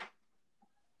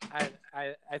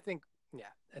think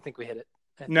we hit it.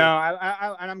 And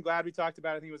I'm glad we talked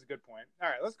about it. I think it was a good point. All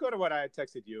right, let's go to what I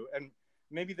texted you, and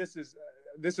maybe this is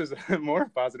a more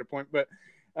positive point, but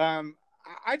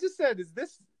I just said, is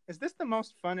this the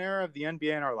most fun era of the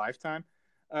NBA in our lifetime?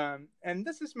 And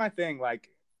this is my thing. Like,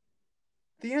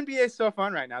 the NBA is so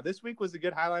fun right now. This week was a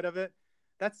good highlight of it.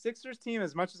 That Sixers team,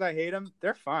 as much as I hate them,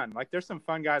 they're fun. Like, there's some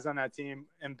fun guys on that team.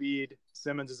 Embiid,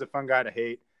 Simmons is a fun guy to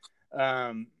hate.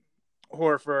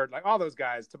 Horford, like all those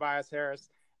guys, Tobias Harris.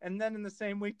 And then in the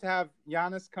same week to have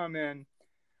Giannis come in.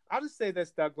 I'll just say this,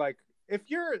 Doug, like, if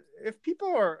people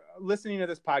are listening to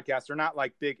this podcast are not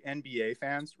like big NBA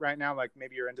fans right now, like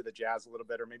maybe you're into the Jazz a little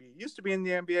bit, or maybe you used to be in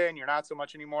the NBA and you're not so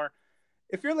much anymore.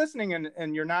 If you're listening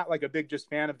and you're not like a big just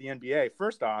fan of the NBA,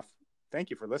 first off, thank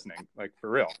you for listening. Like, for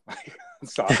real.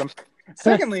 It's awesome.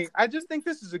 Secondly, I just think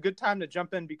this is a good time to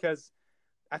jump in because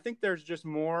I think there's just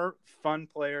more fun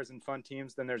players and fun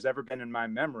teams than there's ever been in my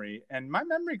memory. And my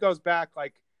memory goes back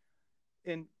like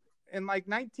in like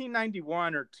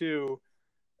 1991 or 2,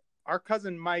 our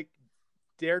cousin Mike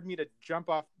dared me to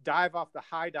dive off the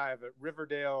high dive at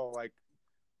Riverdale, like,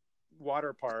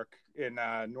 water park in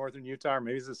northern Utah, or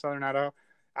maybe it's Southern Idaho.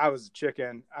 I was a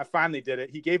chicken. I finally did it.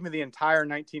 He gave me the entire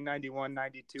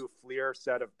 1991-92 Fleer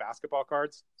set of basketball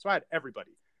cards, so I had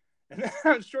everybody. And then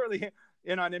I was shortly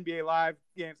in on NBA Live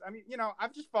games. I mean,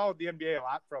 I've just followed the NBA a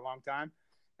lot for a long time,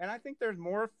 and I think there's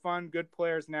more fun, good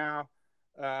players now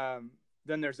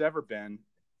than there's ever been.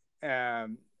 I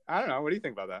don't know. What do you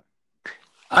think about that?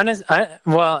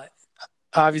 Well,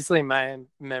 obviously my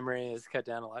memory is cut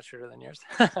down a lot shorter than yours,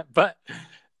 but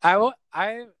I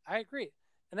agree.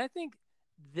 And I think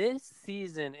this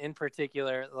season in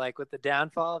particular, like with the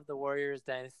downfall of the Warriors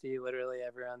dynasty, literally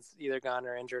everyone's either gone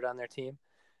or injured on their team.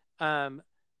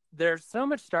 There's so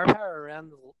much star power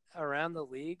around the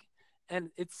league,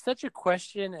 and it's such a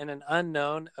question and an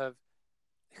unknown of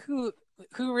who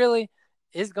really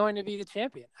is going to be the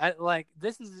champion.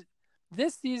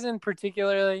 This season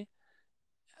particularly,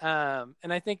 and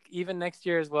I think even next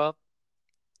year as well,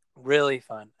 really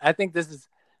fun. I think this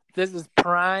is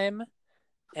prime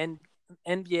and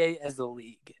NBA as a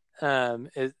league.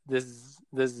 This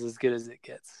is as good as it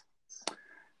gets.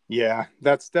 Yeah,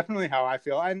 that's definitely how I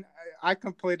feel. I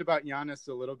complained about Giannis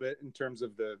a little bit in terms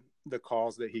of the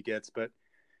calls that he gets, but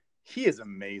he is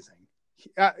amazing.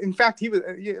 In fact, he was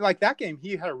like that game.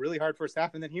 He had a really hard first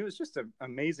half, and then he was just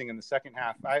amazing in the second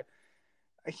half.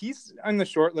 He's on the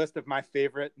short list of my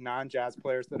favorite non-Jazz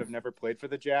players that have never played for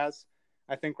the Jazz.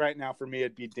 I think right now for me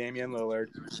it'd be Damian Lillard,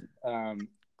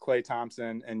 Klay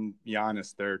Thompson, and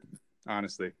Giannis third,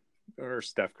 honestly, or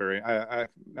Steph Curry. I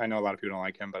know a lot of people don't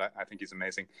like him, but I think he's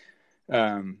amazing.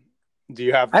 Do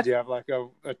you have like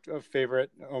a favorite,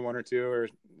 one or two, or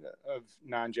of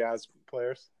non-Jazz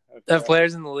players? Of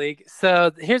players in the league.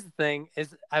 So here's the thing: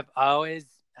 is I've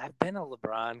been a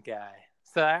LeBron guy.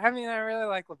 So I mean, I really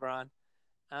like LeBron.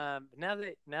 Now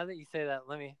that you say that,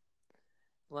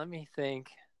 let me think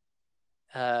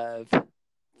of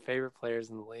favorite players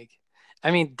in the league.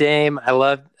 I mean, Dame. I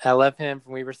love him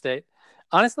from Weber State.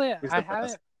 Honestly,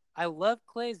 I love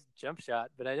Klay's jump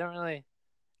shot, but I don't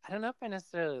know if I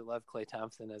necessarily love Klay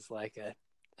Thompson as like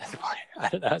as a player. I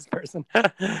don't know, as a person. I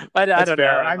don't know.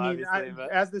 I mean,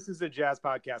 as this is a Jazz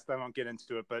podcast, I won't get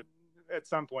into it, but at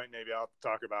some point maybe I'll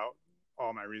talk about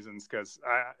all my reasons because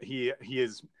he's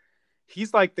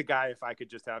like the guy. If I could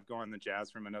just have going the Jazz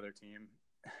from another team,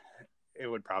 it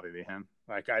would probably be him.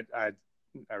 Like I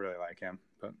really like him,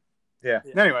 but yeah.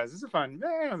 Anyways, it's a fun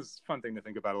thing to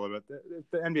think about a little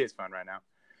bit. The NBA is fun right now.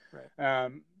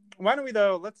 Right. why don't we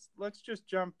though? Let's just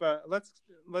jump.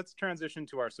 Let's transition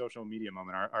to our social media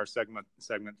moment. Our segment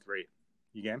 3.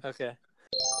 You game? Okay.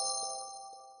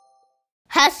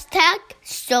 Hashtag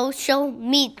social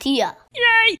media.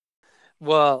 Yay!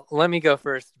 Well, let me go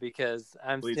first because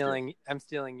I'm Please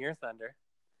stealing your thunder.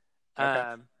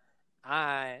 Okay.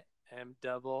 I am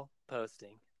double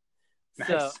posting. Nice.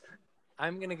 So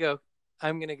I'm gonna go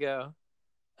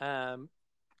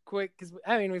quick because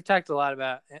we've talked a lot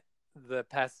about the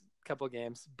past couple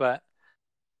games, but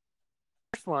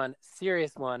first one,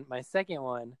 serious one. My second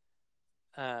one,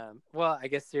 well, I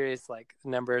guess serious like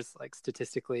numbers, like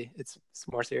statistically, it's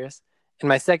more serious. And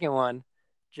my second one,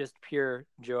 just pure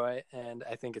joy, and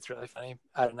I think it's really funny.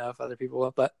 I don't know if other people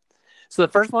will, but so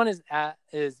the first one is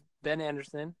Ben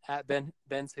Anderson at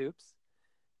Ben's Hoops,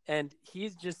 and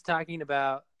he's just talking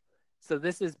about. So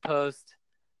this is post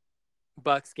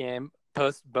Bucks game,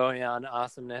 post Bojan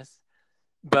awesomeness,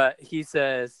 but he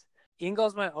says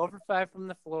Ingles went over 5 from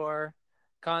the floor,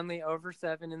 Conley over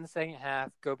 7 in the second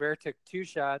half. Gobert took 2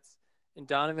 shots, and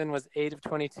Donovan was 8 of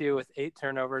 22 with 8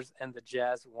 turnovers, and the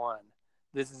Jazz won.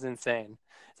 This is insane.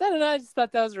 So I don't know. I just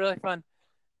thought that was really fun.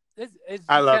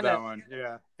 I love that one.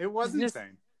 Yeah, it was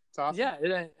insane. It's awesome. Yeah,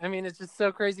 it's just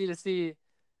so crazy to see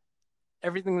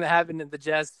everything that happened, and the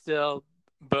Jazz still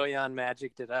Bojan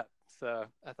magicked it up. So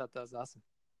I thought that was awesome.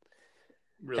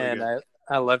 Really and good.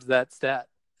 I loved that stat.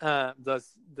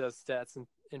 Those stats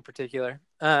in particular.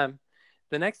 The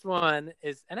next one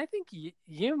is, and I think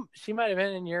she might have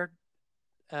been in your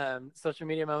social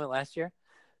media moment last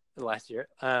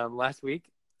week.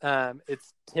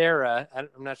 It's Tara. I'm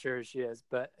not sure who she is,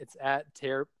 but it's at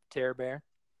Tara Bear.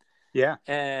 Yeah.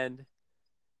 And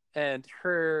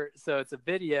her, so it's a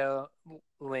video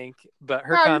link, but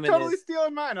her comment you're totally is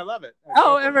stealing mine. I love it.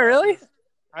 Oh, am I really?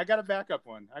 I got a backup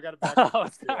one. Oh,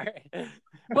 sorry.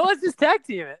 Well, let's just tag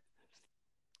team it.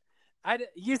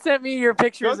 You sent me your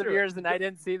pictures of yours, and I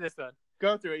didn't see this one.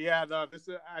 Go through it. Yeah, no,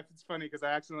 it's funny because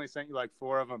I accidentally sent you like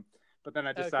 4 of them, but then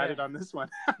I decided on this one.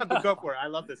 But go for it. I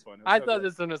love this one. I thought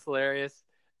this one was hilarious.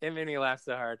 It made me laugh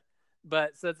so hard.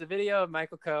 But so it's a video of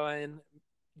Michael Cohen,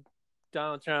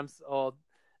 Donald Trump's old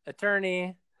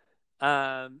attorney,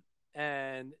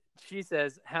 and she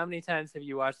says, "How many times have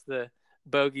you watched the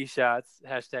bogey shots?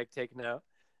 # take note."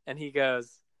 And he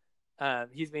goes,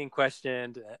 he's being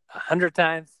questioned 100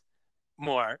 times.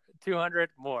 More, 200,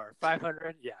 more,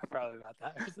 500. Yeah, probably about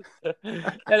that.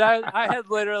 And I had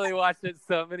literally watched it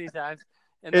so many times,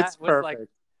 and that was perfect. Like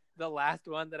the last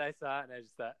one that I saw, and I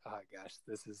just thought, oh gosh,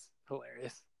 this is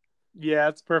hilarious. Yeah,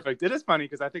 it's perfect. It is funny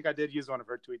because I think I did use one of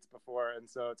her tweets before, and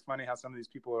so it's funny how some of these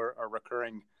people are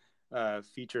recurring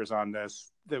features on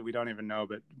this that we don't even know,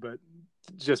 but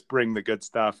just bring the good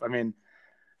stuff. I mean,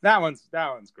 that one's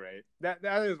great. That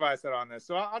is why I said on this.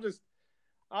 So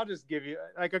I'll just give you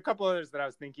like a couple others that I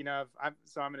was thinking of. I'm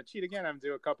going to cheat again. I'm going to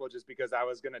do a couple just because I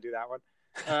was going to do that one.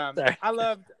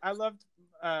 I loved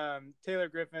Taylor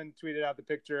Griffin tweeted out the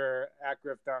picture at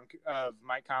Griff Dunk of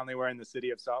Mike Conley wearing the City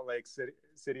of Salt Lake City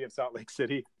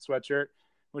sweatshirt,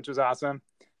 which was awesome.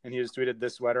 And he just tweeted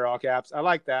this sweater, all caps. I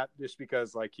like that just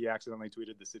because like he accidentally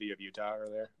tweeted the city of Utah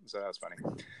earlier. So that was funny.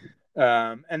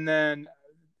 And then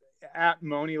at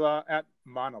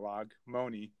Monologue,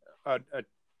 Moni, a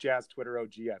Jazz Twitter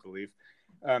OG, I believe,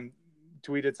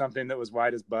 tweeted something that was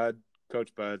white as Bud.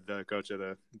 Coach Bud, the coach of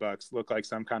the Bucks, looked like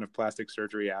some kind of plastic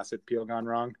surgery acid peel gone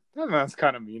wrong. I don't know, that's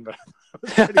kind of mean, but it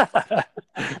was pretty funny.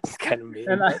 It's kind of mean.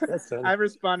 And I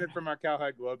responded from our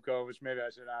Cowhide Globeco, which maybe I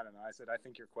should, I don't know. I said, I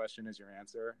think your question is your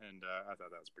answer. And I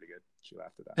thought that was pretty good. She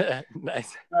laughed at that.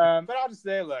 Nice. But I'll just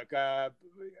say, look,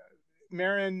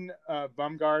 Marin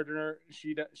Bumgardner,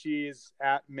 she's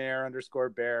at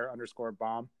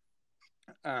Mayor_Bear_Bomb.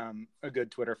 A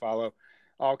good Twitter follow.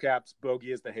 All caps,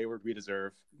 bogey is the Hayward we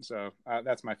deserve. So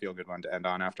that's my feel good one to end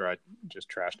on after I just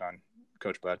trashed on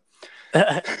Coach Bud.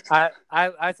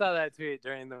 I saw that tweet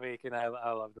during the week and I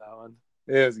love that one.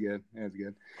 It was good.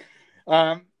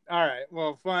 All right.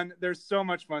 Well, fun. There's so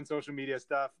much fun social media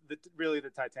stuff. Really the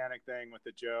Titanic thing with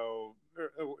the Joe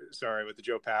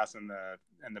pass and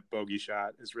the bogey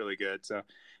shot is really good. So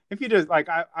if you just like,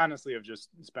 I honestly have just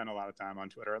spent a lot of time on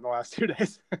Twitter in the last 2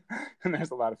 days and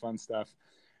there's a lot of fun stuff.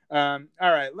 All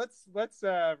right, let's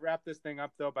wrap this thing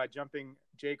up though by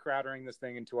Jay Crowdering this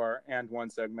thing into our and one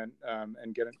segment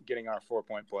and getting our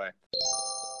 4-point play.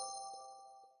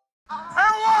 And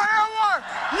one,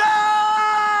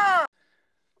 yeah!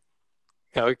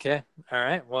 Okay, all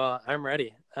right. Well, I'm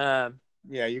ready. Yeah,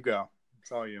 you go.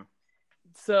 It's all you.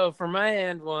 So for my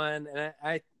and one, and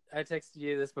I texted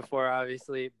you this before,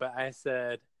 obviously, but I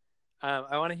said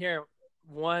I want to hear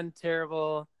one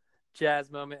terrible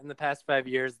Jazz moment in the past 5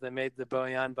 years that made the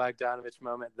Bojan Bogdanovic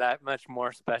moment that much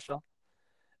more special.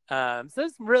 So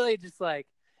it's really just like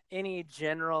any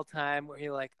general time where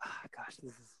you're like, oh gosh,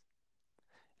 this is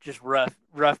just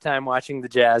rough time watching the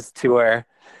Jazz, to where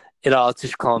it all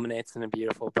just culminates in a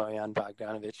beautiful Bojan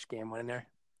Bogdanovic game winner.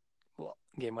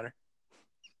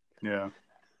 Yeah.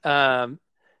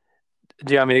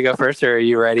 Do you want me to go first, or are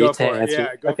you ready Go to for it. answer?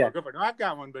 Yeah, go for it. No, I've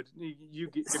got one, but you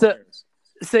give So- yours.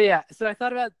 So I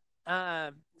thought about,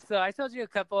 so I told you a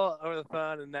couple over the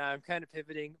phone, and now I'm kind of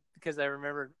pivoting because I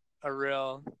remembered a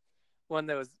real one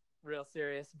that was real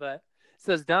serious. But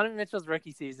so it's Donovan Mitchell's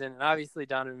rookie season, and obviously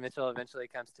Donovan Mitchell eventually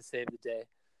comes to save the day.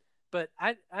 But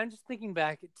I'm just thinking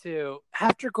back to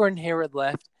after Gordon Hayward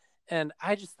left, and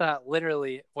I just thought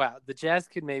literally, wow, the Jazz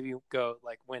could maybe go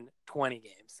like win 20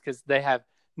 games because they have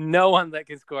no one that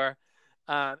can score.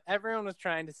 Everyone was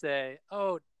trying to say,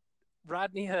 oh,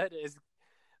 Rodney Hood is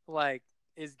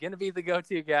going to be the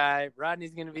go-to guy.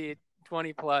 Rodney's going to be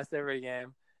 20 plus every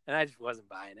game. And I just wasn't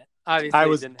buying it. Obviously, I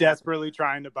was desperately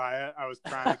trying to buy it. I was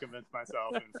trying to convince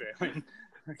myself and failing.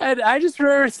 And I just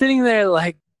remember sitting there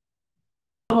like,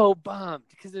 so bummed,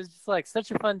 because it was just like such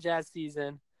a fun Jazz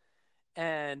season.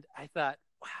 And I thought,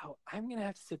 wow, I'm going to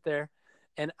have to sit there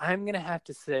and I'm going to have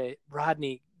to say,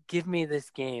 Rodney, give me this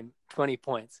game 20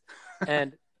 points.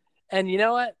 And you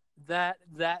know what? That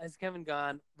has come and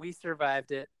gone. We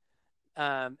survived it.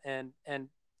 And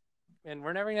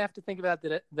we're never going to have to think about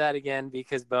that again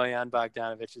because Bojan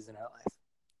Bogdanovic is in our life.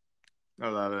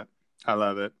 I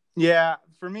love it. Yeah,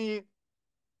 for me,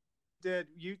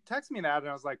 you text me that and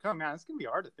I was like, oh man, it's going to be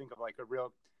hard to think of like a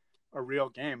real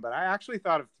game, but I actually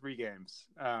thought of 3 games.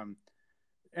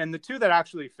 And the 2 that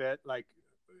actually fit like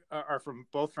are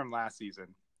both from last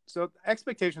season. So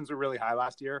expectations were really high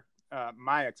last year.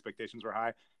 My expectations were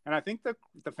high. And I think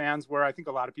the fans were. I think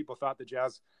a lot of people thought the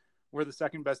Jazz were the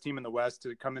second best team in the West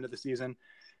to come into the season.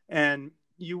 And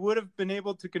you would have been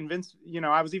able to convince,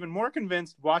 I was even more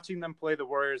convinced watching them play the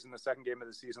Warriors in the second game of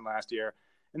the season last year.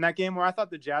 In that game where I thought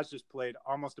the Jazz just played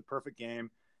almost a perfect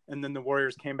game. And then the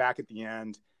Warriors came back at the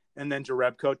end. And then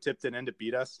Jerebko tipped it in to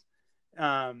beat us.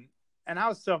 And I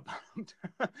was so bummed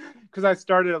because I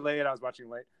started it late. I was watching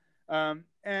late.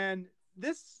 And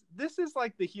this is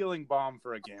like the healing balm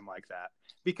for a game like that.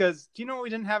 Because do you know what we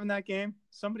didn't have in that game?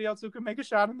 Somebody else who could make a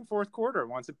shot in the fourth quarter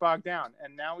once it bogged down.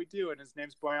 And now we do. And his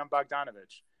name's Bojan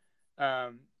Bogdanovic.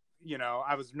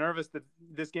 I was nervous that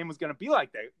this game was going to be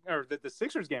like that, or that the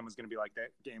Sixers game was going to be like that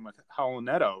game with Raul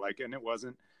Neto. And it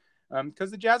wasn't,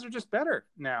 because the Jazz are just better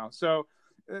now. So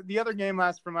the other game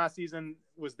from last season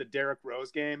was the Derrick Rose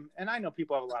game. And I know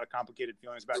people have a lot of complicated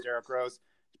feelings about Derrick Rose.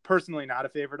 Personally, not a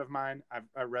favorite of mine.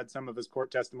 I read some of his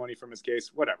court testimony from his case.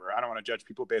 Whatever. I don't want to judge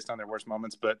people based on their worst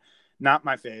moments, but not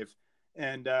my fave.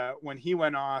 And when he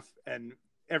went off and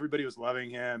everybody was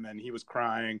loving him and he was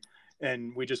crying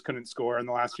and we just couldn't score in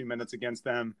the last few minutes against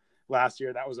them last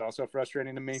year, that was also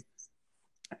frustrating to me.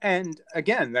 And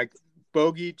again, like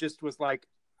Bogey just was like,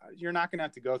 you're not going to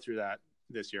have to go through that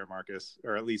this year, Marcus,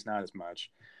 or at least not as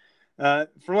much.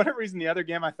 For whatever reason, the other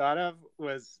game I thought of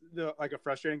was a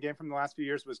frustrating game from the last few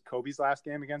years was Kobe's last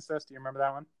game against us. Do you remember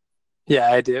that one?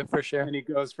 Yeah, I do, for sure. And he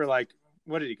goes for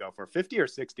what did he go for? 50 or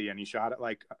 60? And he shot it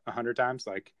 100 times.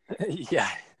 Yeah.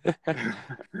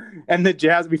 And the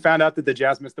Jazz, we found out that the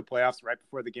Jazz missed the playoffs right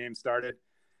before the game started.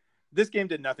 This game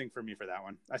did nothing for me for that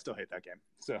one. I still hate that game.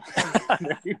 So,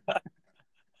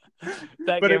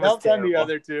 but it helped on the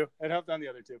other two.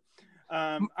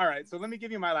 All right, so let me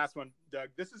give you my last one, Doug.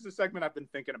 This is a segment I've been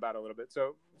thinking about a little bit.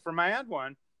 So for my ad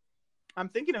one, I'm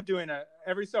thinking of doing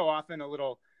every so often a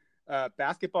little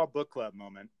basketball book club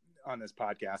moment on this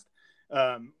podcast,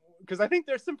 because I think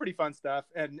there's some pretty fun stuff.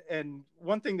 And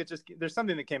one thing there's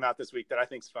something that came out this week that I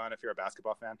think is fun if you're a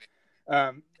basketball fan.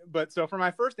 But so for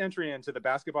my first entry into the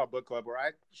basketball book club, where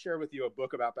I share with you a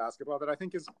book about basketball that I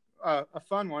think is a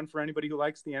fun one for anybody who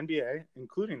likes the NBA,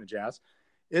 including the Jazz,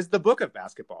 is The Book of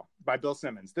Basketball by Bill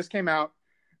Simmons. This came out,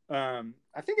 I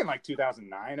think in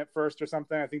 2009 at first or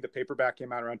something. I think the paperback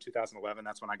came out around 2011.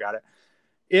 That's when I got it.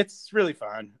 It's really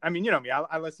fun. I mean, you know me,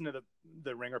 I listen to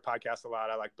the Ringer podcast a lot.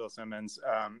 I like Bill Simmons.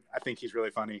 I think he's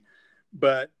really funny.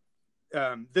 But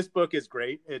this book is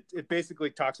great. It basically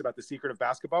talks about the secret of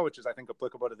basketball, which is, I think,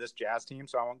 applicable to this Jazz team.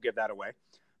 So I won't give that away.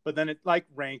 But then it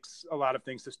ranks a lot of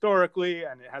things historically,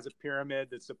 and it has a pyramid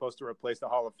that's supposed to replace the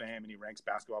Hall of Fame, and he ranks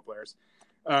basketball players.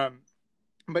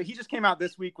 But he just came out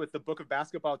this week with the Book of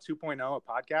Basketball 2.0, a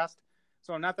podcast.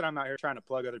 So not that I'm out here trying to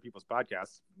plug other people's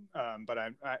podcasts, but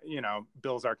I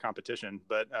Bill's our competition,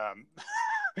 but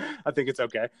I think it's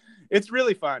okay. It's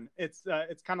really fun. It's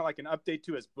kind of like an update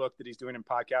to his book that he's doing in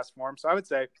podcast form. So I would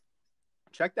say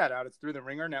check that out. It's through the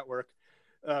Ringer Network,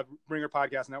 Ringer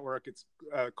Podcast Network. It's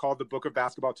called The Book of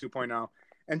Basketball 2.0.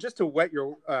 And just to whet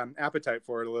your appetite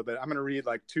for it a little bit, I'm going to read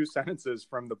like 2 sentences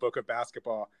from the Book of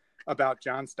Basketball about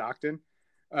John Stockton,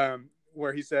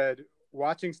 where he said,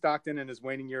 "Watching Stockton in his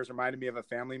waning years reminded me of a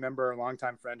family member, a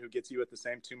longtime friend who gets you at the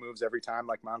same 2 moves every time,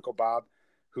 like my Uncle Bob,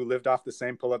 who lived off the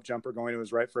same pull-up jumper going to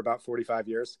his right for about 45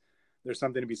 years. There's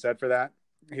something to be said for that."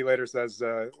 He later says,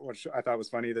 which I thought was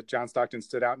funny, that John Stockton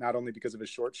stood out not only because of his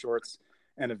short shorts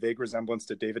and a vague resemblance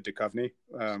to David Duchovny,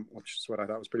 which is what I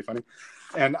thought was pretty funny.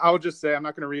 And I'll just say, I'm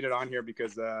not going to read it on here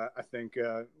because I think,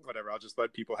 whatever, I'll just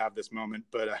let people have this moment.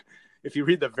 But if you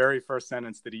read the very first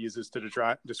sentence that he uses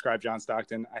to describe John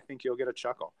Stockton, I think you'll get a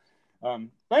chuckle. But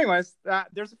anyways,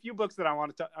 there's a few books that I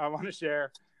want to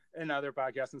share in other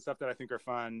podcasts and stuff that I think are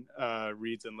fun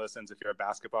reads and listens if you're a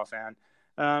basketball fan.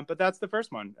 But that's the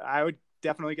first one. I would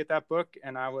definitely get that book,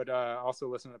 and I would also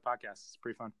listen to the podcast. It's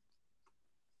pretty fun.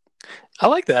 I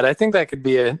like that. I think that could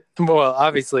be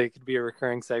obviously it could be a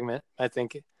recurring segment. I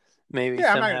think maybe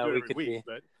somehow we could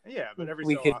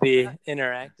be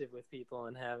interactive with people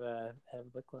and have a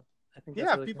book club. I think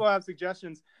that's really people have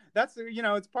suggestions. That's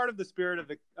it's part of the spirit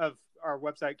of our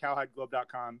website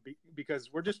cowhideglobe.com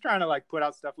because we're just trying to like put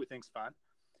out stuff we think's fun.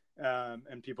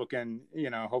 And people can,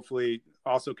 hopefully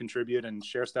also contribute and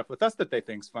share stuff with us that they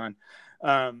think's fun.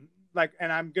 And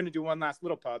I'm going to do one last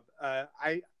little pub.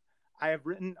 I have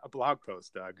written a blog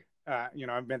post, Doug.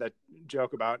 I've made that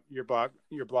joke about your blog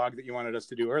that you wanted us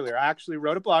to do earlier. I actually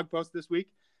wrote a blog post this week.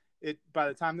 By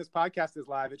the time this podcast is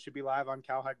live, it should be live on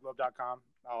cowhideglobe.com.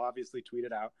 I'll obviously tweet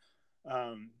it out.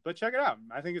 But check it out.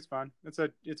 I think it's fun. It's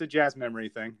a jazz memory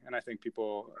thing. And I think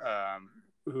people,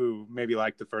 who maybe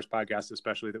like the first podcast,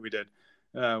 especially that we did,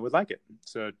 would like it.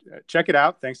 So check it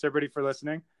out. Thanks everybody for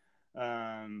listening.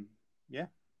 Yeah.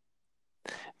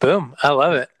 Boom. I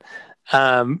love it.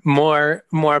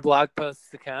 More blog posts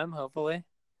to come, hopefully.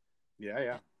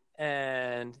 Yeah.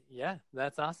 And yeah,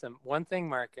 that's awesome. One thing,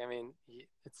 Mark, I mean,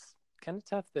 it's kind of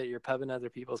tough that you're pubbing other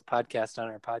people's podcasts on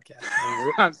our podcast.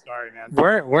 I'm sorry, man.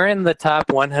 We're in the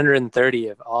top 130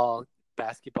 of all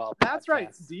basketball podcasts. That's right.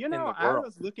 Do you know, I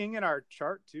was looking at our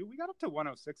chart too. We got up to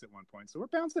 106 at one point. So we're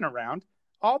bouncing around.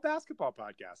 All basketball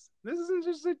podcasts. This isn't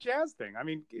just a jazz thing. I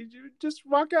mean, just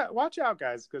watch out,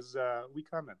 guys, because we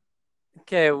coming.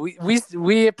 Okay,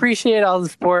 we appreciate all the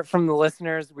support from the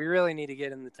listeners. We really need to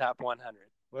get in the top 100.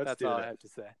 That's all I have to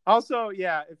say. Also,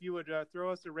 yeah, if you would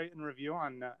throw us a rate and review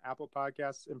on Apple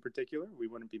Podcasts in particular, we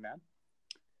wouldn't be mad.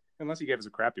 Unless you gave us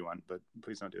a crappy one, but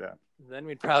please don't do that. Then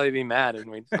we'd probably be mad and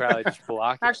we'd probably just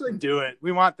block it. Actually, do it.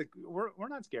 We're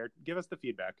not scared. Give us the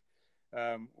feedback.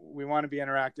 We want to be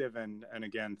interactive, and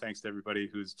again, thanks to everybody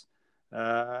who's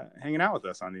hanging out with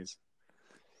us on these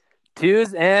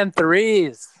 2s and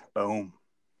 3s. Boom.